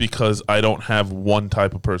Ooh. because I don't have one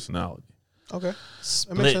type of personality. Okay.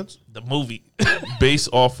 Split sense. the movie. Based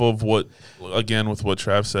off of with what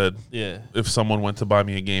Trav said, Yeah. if someone went to buy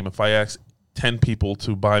me a game, if I asked 10 people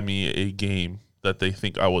to buy me a game that they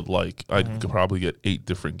think I would like, I could probably get 8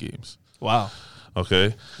 different games. Wow.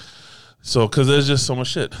 Okay? So, because there's just so much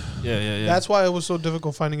shit. Yeah. That's why it was so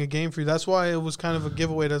difficult finding a game for you. That's why it was kind of a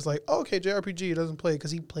giveaway. That's like, oh, okay, JRPG, he doesn't play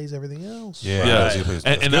because he plays everything else. Yeah, Yeah. he plays-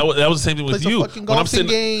 And that was the same thing with Plays you. a fucking golfing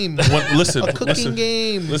game, Listen, a cooking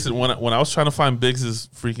game. Listen, when I was trying to find Biggs'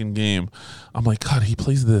 freaking game, I'm like, God, he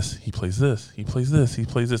plays this, he plays this, he plays this, he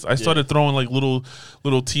plays this. I started throwing like little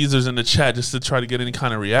teasers in the chat just to try to get any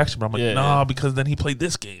kind of reaction. But I'm like, nah, because then he played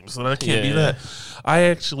this game, so that can't be that. I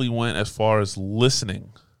actually went as far as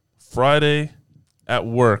listening. Friday at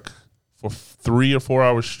work for 3 or 4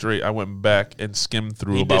 hours straight, I went back and skimmed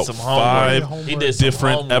through He did about some homework. 5 He did some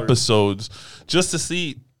different homework. episodes just to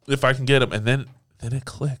see if I can get him. And then it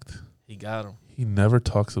clicked. He got him. He never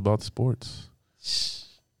talks about sports.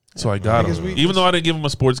 So I got Because him. we- Even though I didn't give him a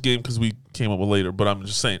sports game because we came up with later, but I'm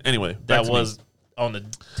just saying. Anyway, back That to me. was on the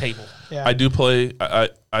table. Yeah. I do play. I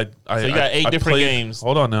So you got 8 different games.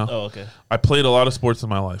 Hold on now. Oh, okay. I played a lot of sports in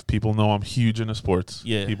my life. People know I'm huge into sports.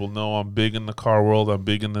 Yeah. People know I'm big in the car world. I'm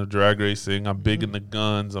big in the drag racing. I'm big in the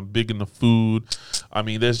guns. I'm big in the food. I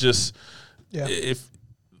mean, there's just Yeah. if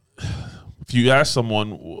you ask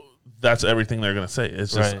someone, that's everything they're gonna say.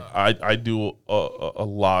 It's just I do a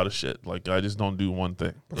lot of shit. Like I just don't do one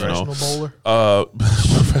thing. Professional bowler.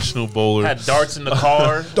 Professional bowler. Had darts in the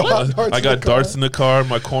car. I got darts in the car.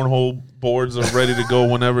 My cornhole boards are ready to go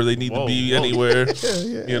whenever they need to be anywhere.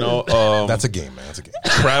 You know, That's a game, man. That's a game.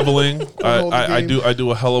 traveling. Hold the I game.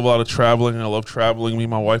 do a hell of a lot of traveling. I love traveling. Me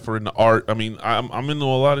and my wife are into art. I mean, I'm into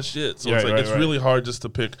a lot of shit. So it's Right, like right, it's right. really hard just to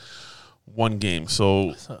pick one game.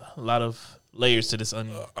 So A lot of layers to this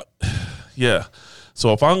onion. yeah.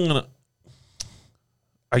 So if I'm gonna,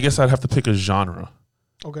 I guess I'd have to pick a genre.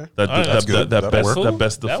 Okay. That All right, that's good. that That'll best work. that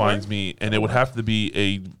best That defines works. me, and it would have to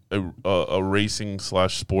be a racing /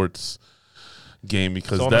 sports game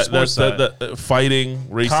because So on the sports that fighting,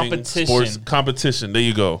 racing, Competition. sports competition. There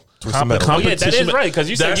you go. Twisted Metal. Oh, yeah, that is right, because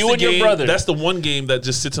you said That's you the and your game- brother. That's the one game that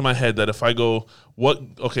just sits in my head that if I go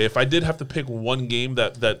if I did have to pick one game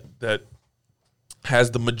that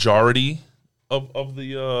has the majority of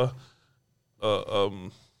the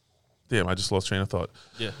damn, I just lost train of thought.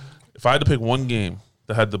 Yeah. If I had to pick one game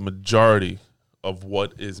that had the majority of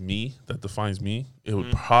what is me, that defines me, it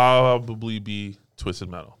would probably be Twisted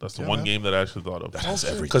Metal. That's the one man. game that I actually thought of. That's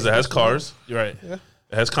everything. Because it has cars, You're right. Yeah.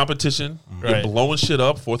 it has competition, Right. you're blowing shit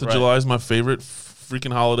up. 4th of Right. July is my favorite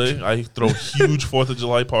freaking holiday. I throw huge 4th of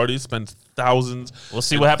July parties, spend thousands We'll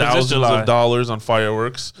see what happens this thousands July. of dollars on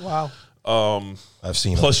fireworks. Wow. I've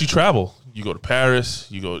seen Plus, you travel. You go to Paris.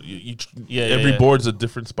 You go. Yeah, every yeah. board's a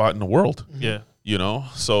different spot in the world. Yeah. You know,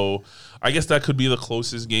 so I guess that could be the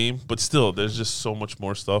closest game, but still, there's just so much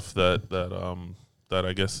more stuff that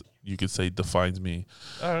I guess you could say defines me.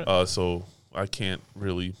 All right. So I can't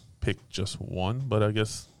really pick just one, but I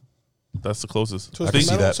guess that's the closest. Twisted I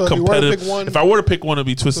think Metal? that. So if you were to competitive. pick one, If I were to pick one, it'd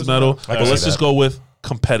be Twisted Twisted Metal. Metal. I can But see let's just that. go with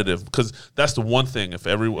competitive, because that's the one thing. If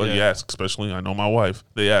everyone you ask, especially I know my wife,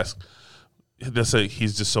 they ask. They say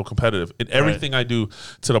he's just so competitive in everything I do,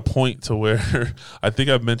 to the point to where I think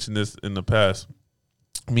I've mentioned this in the past.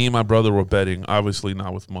 Me and my brother were betting, obviously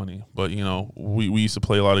not with money, but you know, we used to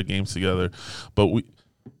play a lot of games together. But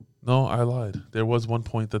no, I lied. There was one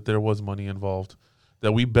point that there was money involved,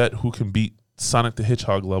 that we bet who can beat Sonic the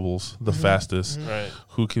Hedgehog levels the fastest,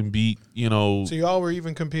 who can beat, you know. So y'all were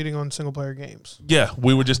even competing on single player games. Yeah,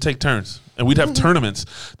 we would just take turns, and we'd have tournaments.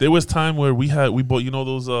 There was time where we bought, you know,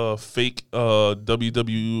 those fake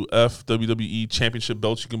WWF, WWE championship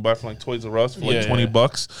belts you can buy from like Toys R Us for like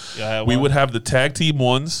 $20. Yeah, we would have the tag team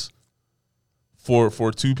ones for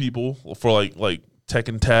 2 people, for like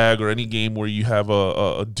Tekken Tag or any game where you have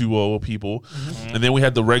a duo of people, and then we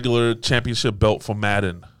had the regular championship belt for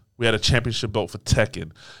Madden. We had a championship belt for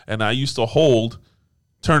Tekken, and I used to hold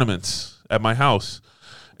tournaments at my house,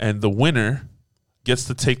 and the winner gets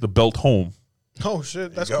to take the belt home. Oh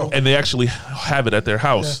shit, that's cool. And they actually have it at their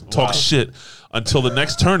house. Talk shit until the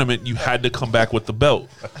next tournament. You had to come back with the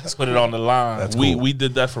belt. Let's put it on the line. That's cool. We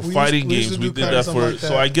did that for fighting games. We did that for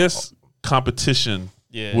so I guess competition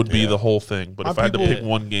would be the whole thing. But if I had to pick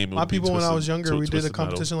one game, it would be when I was younger, we did a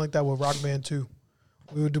competition like that with Rock Band 2.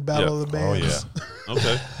 We would do Battle of the Bands. Oh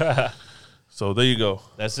yeah. Okay. So there you go.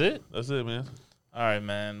 That's it? That's it, man. All right,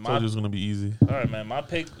 man. Told you it was going to be easy. All right, man. My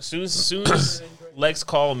pick, as soon as Lex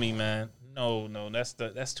called me, man. No,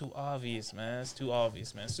 that's too obvious, man. That's too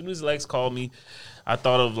obvious, man. As soon as Lex called me, I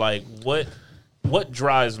thought of like what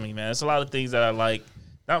drives me, man. It's a lot of things that I like.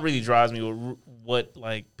 Not really drives me, but what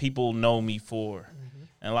like people know me for.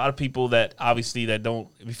 And a lot of people that obviously that don't,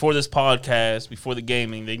 before this podcast, before the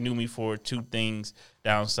gaming, they knew me for 2 things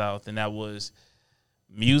down south, and that was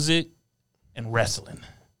music and wrestling.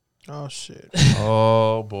 Oh shit.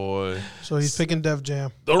 Oh boy. So he's picking Def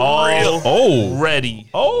Jam. Ready.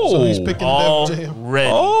 So he's picking Def Jam.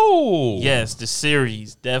 Ready. Oh. Yes, the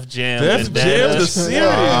series. Def Jam. Def Jam, the series.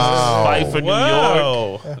 Wow. Fight for New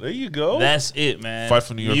York. There you go. That's it, man. Fight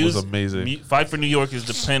for New York was amazing. Fight for New York is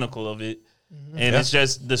the pinnacle of it. And it's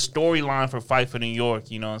just the storyline for Fight for New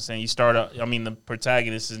York, you know what I'm saying? You start out, I mean, the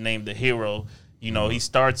protagonist is named the hero. You know, he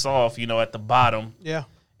starts off, you know, at the bottom. Yeah.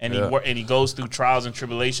 And he goes through trials and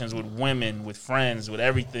tribulations with women, with friends, with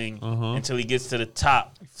everything until he gets to the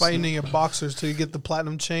top. Fighting in your boxers till you get the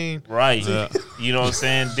platinum chain. Right. Yeah. You know what I'm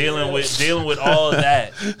saying? Dealing with all of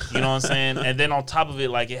that. You know what I'm saying? And then on top of it,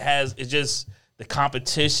 like it's just the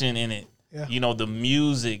competition in it. Yeah. You know, the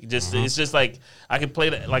music, it's just like I could play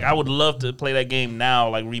that. Like I would love to play that game now,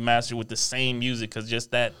 like remastered with the same music, because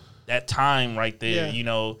just that time right there, you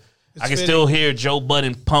know, I can still hear Joe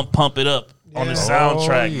Budden pump it up on the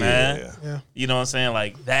soundtrack, man. Yeah. You know what I'm saying?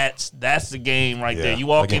 Like that's the game right there. You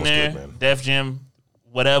walk in there, good, Def Jam,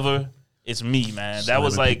 whatever. It's me, man. That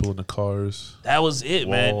was like people in the cars. That was it,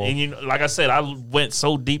 man. And you know, like I said, I went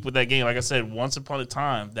so deep with that game. Like I said, once upon a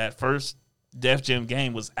time, that first Def Jam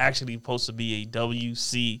game was actually supposed to be a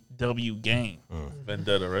WCW game.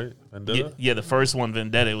 Vendetta, right? Vendetta? Yeah, the first one,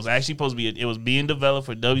 Vendetta. It was actually supposed to be, it was being developed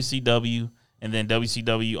for WCW, and then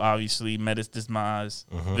WCW obviously met its demise.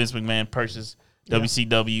 Vince McMahon purchased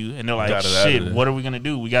WCW, and they're like, shit, what are we going to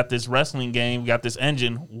do? We got this wrestling game, we got this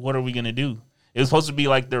engine, what are we going to do? It was supposed to be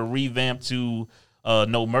like their revamp to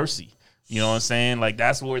No Mercy. You know what I'm saying? Like,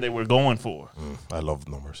 that's where they were going for. I love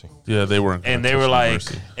No Mercy. Yeah, they were. And they were like,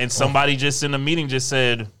 and somebody just in the meeting just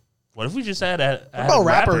said, what if we just add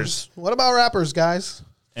rappers? What about rappers, guys?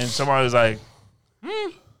 And somebody was like,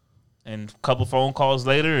 And a couple phone calls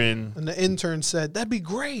later, and the intern said, that'd be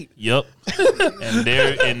great. Yep.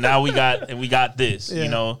 and now we got this. You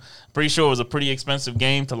know, pretty sure it was a pretty expensive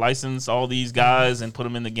game to license all these guys and put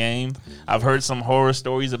them in the game. I've heard some horror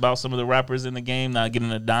stories about some of the rappers in the game not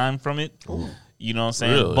getting a dime from it. Ooh. You know what I'm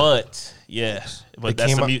saying? Really? But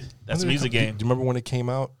that's a music game. Do you remember when it came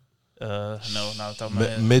out? No, not talking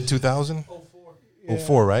about mid 2000.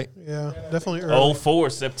 04, right? Yeah, definitely early.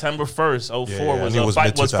 04, September 1st, 04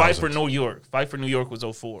 was Fight for New York. Fight for New York was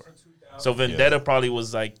 04. So Vendetta probably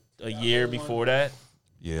was like a year before that.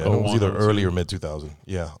 Yeah, it was either early or mid 2000.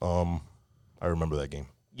 Yeah, I remember that game.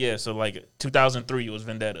 Yeah, so like 2003 was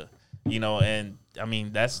Vendetta. You know, and I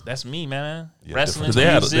mean that's me, man. Yeah, wrestling, they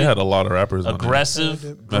had a lot of rappers.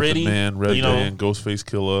 Aggressive, gritty, Method Man, Redman, Ghostface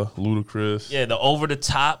Killer, Ludacris. Yeah, the over the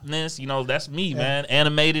topness. You know, that's me, man.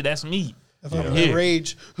 Animated, that's me. If I'm in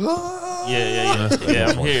rage. Yeah,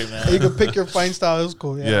 I'm here, man. You can pick your fight style. It was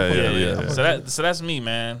cool. Yeah. So that's me,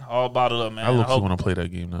 man. All bottled up, man. I want to play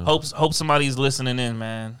that game now. Hope somebody's listening in,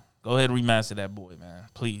 man. Go ahead and remaster that boy, man.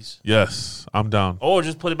 Please. Yes, I'm down. Or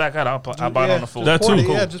just put it back out. I'll buy it on the full. That too.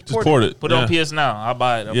 Cool. Yeah, just port it. Put it on PS Now. I'll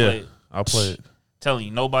buy it. I'll play it. I'll play it. Telling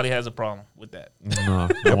you, nobody has a problem with that. No,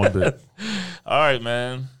 not one bit. All right,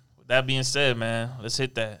 man. With that being said, man, let's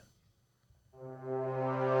hit that.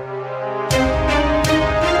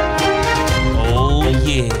 Oh,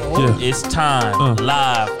 yeah. It's time.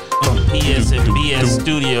 Live from PSNBS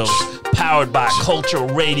Studios. Powered by Culture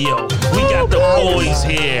Radio. We got the boys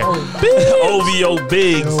here. OVO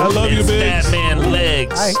Biggs. I love you, Biggs. Statman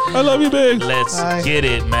Legs. I love you, Big. Let's Hi. get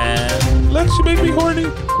it, man. Lex, you make me horny.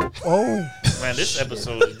 Oh, Man, this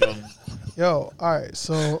episode is going. yo. All right.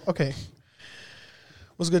 So, okay.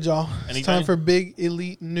 What's good, y'all? It's Anything? time for Big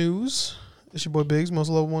Elite News. It's your boy Biggs, most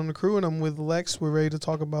loved one in the crew, and I'm with Lex. We're ready to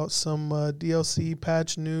talk about some DLC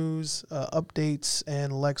patch news, updates,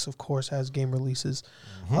 and Lex, of course, has game releases.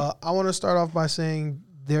 I want to start off by saying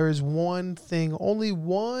there is one thing, only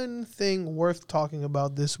one thing worth talking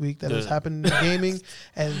about this week that has happened in gaming,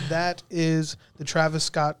 and that is the Travis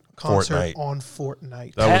Scott concert Fortnite. on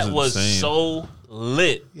Fortnite. That was was insane. so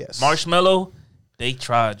lit. Yes. Marshmello, they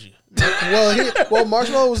tried you. Well,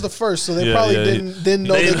 Marshmello was the first, so they Yeah, probably yeah, didn't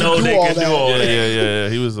know They they didn't know could do they all could do that. all that. Yeah.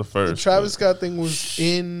 He was the The first. Travis Scott thing was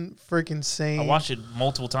in freaking sane. I watched it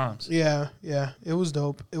multiple times. Yeah, it was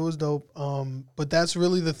dope. But that's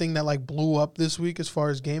really the thing that like blew up this week as far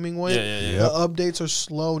as gaming went. Yeah. The updates are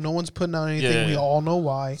slow. No one's putting out anything. Yeah. We all know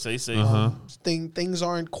why. Say. Things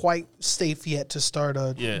aren't quite safe yet to start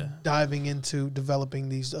Yeah. diving into developing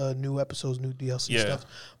these new episodes, new DLC Yeah. stuff.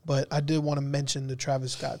 But I did want to mention the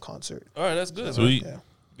Travis Scott concert. All right, that's good. Sweet. Yeah.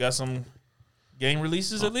 Got some game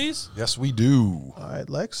releases at least? Yes, we do. All right,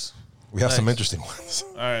 Lex. We have some Nice. interesting ones.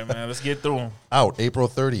 All right, man. Let's get through them. Out April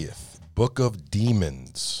 30th, Book of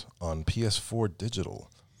Demons on PS4 Digital.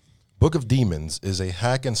 Book of Demons is a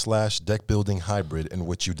hack and slash deck building hybrid in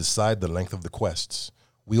which you decide the length of the quests,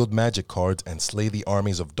 wield magic cards, and slay the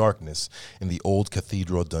armies of darkness in the old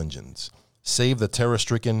cathedral dungeons. Save the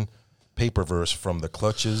terror-stricken Paperverse from the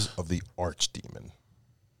clutches of the Archdemon.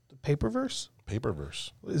 The Paperverse?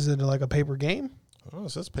 Paperverse. Is it like a paper game? Oh, it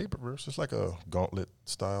says Paperverse. It's like a gauntlet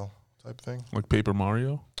style type thing. Like Paper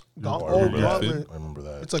Mario. Gaunt- I oh, remember that. Gauntlet. I remember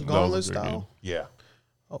that. It's a was a gauntlet great style. game. Yeah.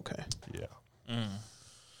 Okay. Yeah.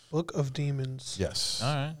 Book of Demons. Yes.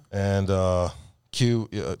 All right. And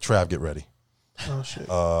Trav, get ready. Oh shit.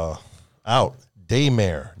 Out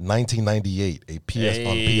Daymare 1998, on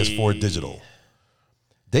PS4 Digital.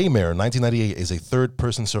 Daymare 1998 is a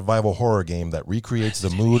third-person survival horror game that recreates the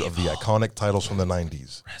mood of the iconic titles from the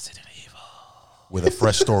 90s Resident Evil. with a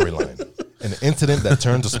fresh storyline. An incident that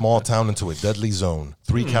turns a small town into a deadly zone.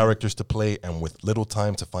 3 characters to play and with little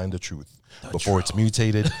time to find the truth. Before it's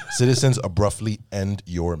mutated, citizens abruptly end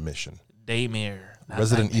your mission. Daymare. not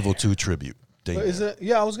Resident Nightmare. Evil 2 tribute. But Daymare. is it?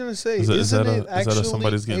 Yeah, I was gonna say. Is isn't that it a actually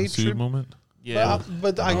somebody's getting a sued trib- moment? Yeah.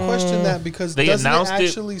 But I question that because They doesn't it announced it-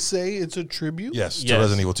 actually say it's a tribute? Yes, to Yes.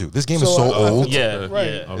 Resident Evil 2. This game is So, so old. Yeah.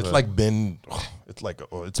 Right. Yeah. It's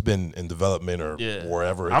it's been in development or Yeah.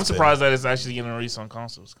 wherever. I'm it's been. surprised that it's actually getting released on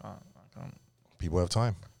consoles. People have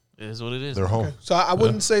time. It is what it is. They're home. Okay. So I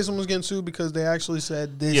wouldn't say someone's getting sued because they actually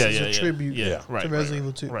said this is a tribute Yeah. Right. to Resident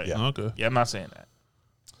Evil 2. Right. Yeah. Okay. Yeah, I'm not saying that.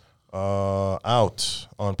 Out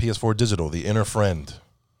on PS4 Digital, The Inner Friend.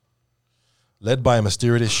 Led by a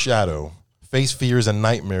mysterious shadow, face fears and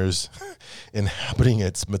nightmares inhabiting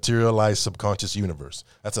its materialized subconscious universe.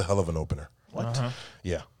 That's a hell of an opener. What?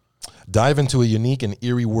 Yeah. Dive into a unique and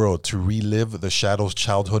eerie world to relive the shadow's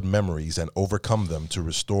childhood memories and overcome them to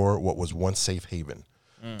restore what was once safe haven.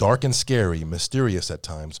 Dark and scary, mysterious at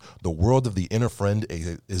times, the world of The Inner Friend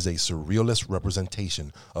is a surrealist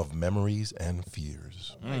representation of memories and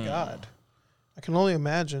fears. Oh my God. I can only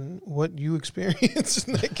imagine what you experienced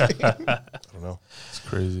in that game. I don't know. It's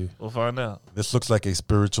crazy. We'll find out. This looks like a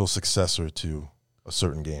spiritual successor to a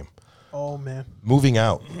certain game. Oh man. Moving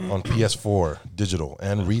Out on PS4, digital,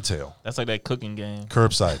 and retail. That's like that cooking game.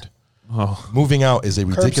 Curbside. Oh, Moving Out is a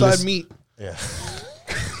ridiculous... Curbside meat. Yeah.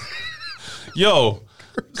 yo,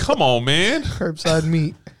 come on, man. Curbside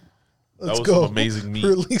meat. Let's was go. some amazing meat.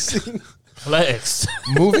 Releasing. Flex.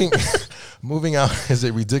 Moving Out is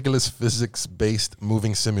a ridiculous physics-based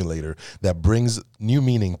moving simulator that brings new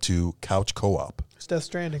meaning to couch co-op. It's Death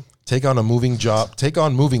Stranding. Take on moving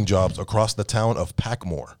jobs across the town of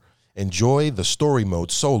Packmore. Enjoy the story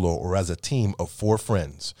mode solo or as a team of 4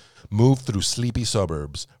 friends. Move through sleepy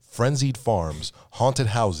suburbs, frenzied farms, haunted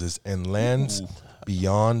houses, and lands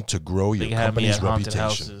beyond to grow your They have me company's at haunted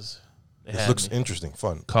reputation. houses. They This had looks me. interesting,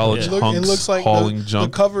 fun. College Yeah. hunks It looks like hauling the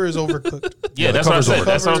junk. cover is overcooked. Yeah, the that's what I cover's said. over.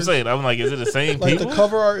 That's what I'm Cover- saying. I'm like, is it the same Like people? the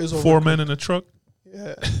cover art is overcooked. 4 men in a truck.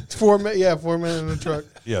 Yeah. 4 men. Yeah, 4 men in a truck.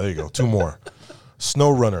 Yeah, there you go. 2 more.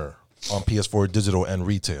 SnowRunner on PS4 digital and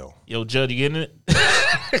retail, Yo, Judd, you getting it?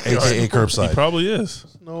 aka He Curbside. probably is.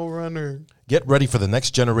 No runner. Get ready for the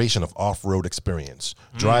next generation of off-road experience.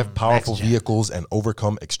 Drive powerful vehicles and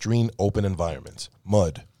overcome extreme open environments.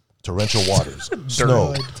 Mud, torrential waters,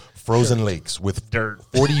 snow, frozen lakes with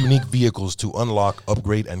 40 unique vehicles to unlock,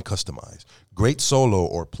 upgrade, and customize. Great solo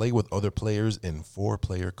or play with other players in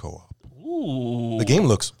 4-player co-op. Ooh. The game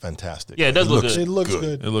looks fantastic. Yeah, it does look good. It looks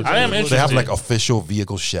good. It looks I am good. interested. They have like official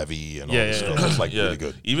vehicle Chevy and all this stuff. It's like really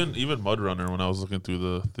good. Even Mudrunner, when I was looking through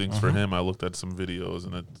the things for him, I looked at some videos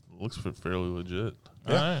and it looks fairly legit.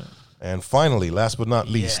 All right. And finally, last but not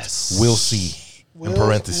least, Yes. we'll see. In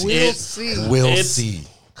parentheses. We'll see. We'll It's see.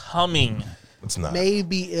 Coming. It's not.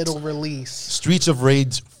 Maybe it'll release. Streets of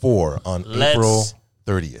Rage 4 on Let's April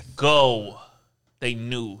 30th. Go. They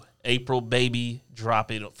knew. April, baby. Drop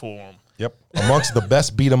it for them. Yep. Amongst the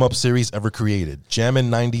best beat 'em up series ever created,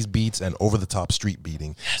 jamming 90s beats and over-the-top street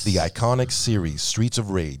beating, the iconic series Streets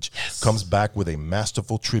of Rage comes back with a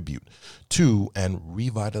masterful tribute to and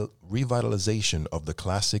revitalization of the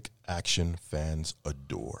classic action fans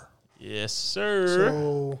adore. Yes, sir.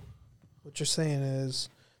 So, what you're saying is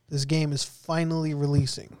this game is finally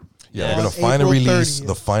releasing. Yeah, Yes. we're going to finally April release 30th.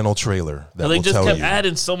 the final trailer that They will just tell kept you.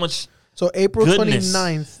 adding so much. So April Goodness.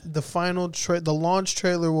 29th, the final the launch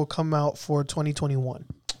trailer will come out for 2021.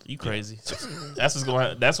 You crazy. That's what's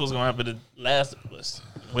going to happen to Last of Us.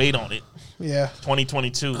 Wait on it. Yeah,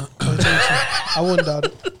 2022. 2022. I wouldn't doubt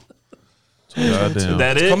it. Goddamn.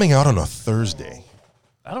 That it? Coming out on a Thursday.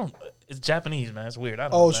 I don't. It's Japanese, man. It's weird. I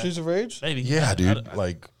don't Oh, know, Streets man. of Rage? Maybe. Yeah, dude. I-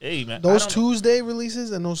 Like, hey, man. Those I don't- Tuesday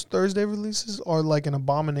releases and those Thursday releases are like an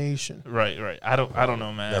abomination. Right. I don't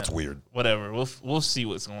know, man. that's weird. Whatever. We'll see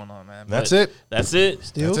what's going on, man. That's But it. That's it.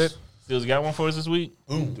 Steals? That's it. Steel's got one for us this week.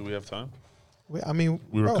 Do we have time? I mean,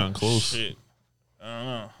 We were bro, kind of close. Shit. I don't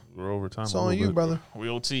know. We're over time. it's a on little you, bit. brother. We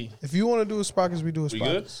OT. If you want to do a Sprockets, we do a We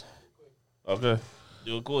good? Sprockets. Okay.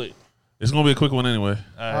 Do it quick. It's gonna be a quick one anyway.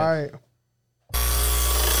 All All right. right.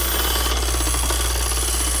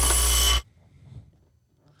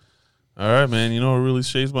 All right, man. You know what really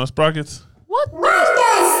shaves my sprockets? What?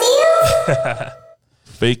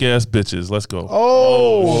 Fake ass bitches. Let's go.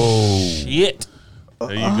 Oh, Shit.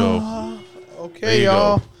 There you go. There okay, you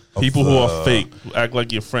y'all. go. People who are fake, who act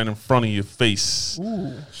like your friend in front of your face.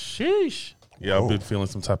 Sheesh. Yeah, I've been feeling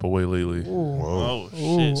some type of way lately. Oh,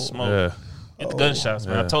 shit. Smoke. Yeah. Get the gunshots,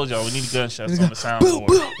 man. Yeah. I told y'all we need the gunshots on the soundboard.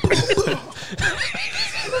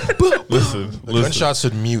 Listen. Gunshots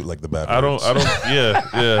should mute like the bad I words. don't.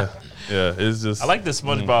 Yeah. It's just. I like the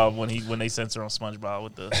SpongeBob when they censor on SpongeBob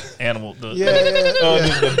with the animal. The Yeah,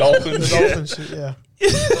 the dolphins. the dolphin shit. Yeah.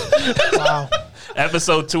 Wow.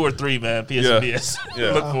 Episode 2 or 3, man. PSBS.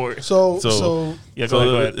 Yeah. Look for it. So Yeah, go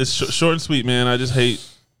ahead. It's short and sweet, man. I just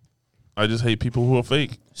hate people who are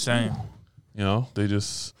fake. Same. You know, they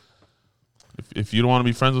just. If you don't want to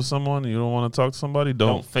be friends with someone, you don't want to talk to somebody,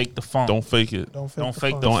 Don't fake the funk. don't fake it. don't Don't fake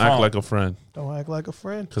fake the the fun. Don't act funk. like a friend, Don't act like a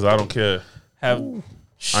friend. because I don't care. Have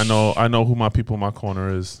I know who my people in my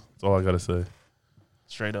corner is. That's all I gotta say.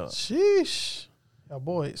 straight up. Sheesh. Y'all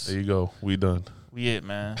boys. There you go. We done. We it,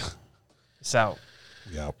 man. It's out.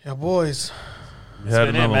 Yeah. Y'all boys. We had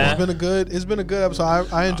been it, another man. one. It's been a good episode.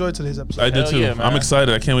 I enjoyed today's episode. I did Hell too. yeah, man. I'm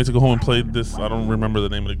excited. I can't wait to go home and play this. I don't remember the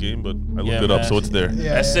name of the game, but I looked Yeah, it up, man. so it's there.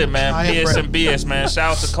 Yeah, That's it, man. I am PS ready. and BS, man.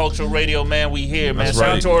 Shout out to Cultural Radio, man. We here, man. That's Shout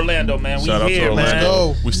out right. to Orlando, man. Shout out We to here, Orlando. man.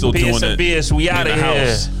 Go. We still PS doing and it. BS, we out in of the here.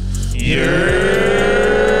 house.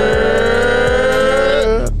 Yeah.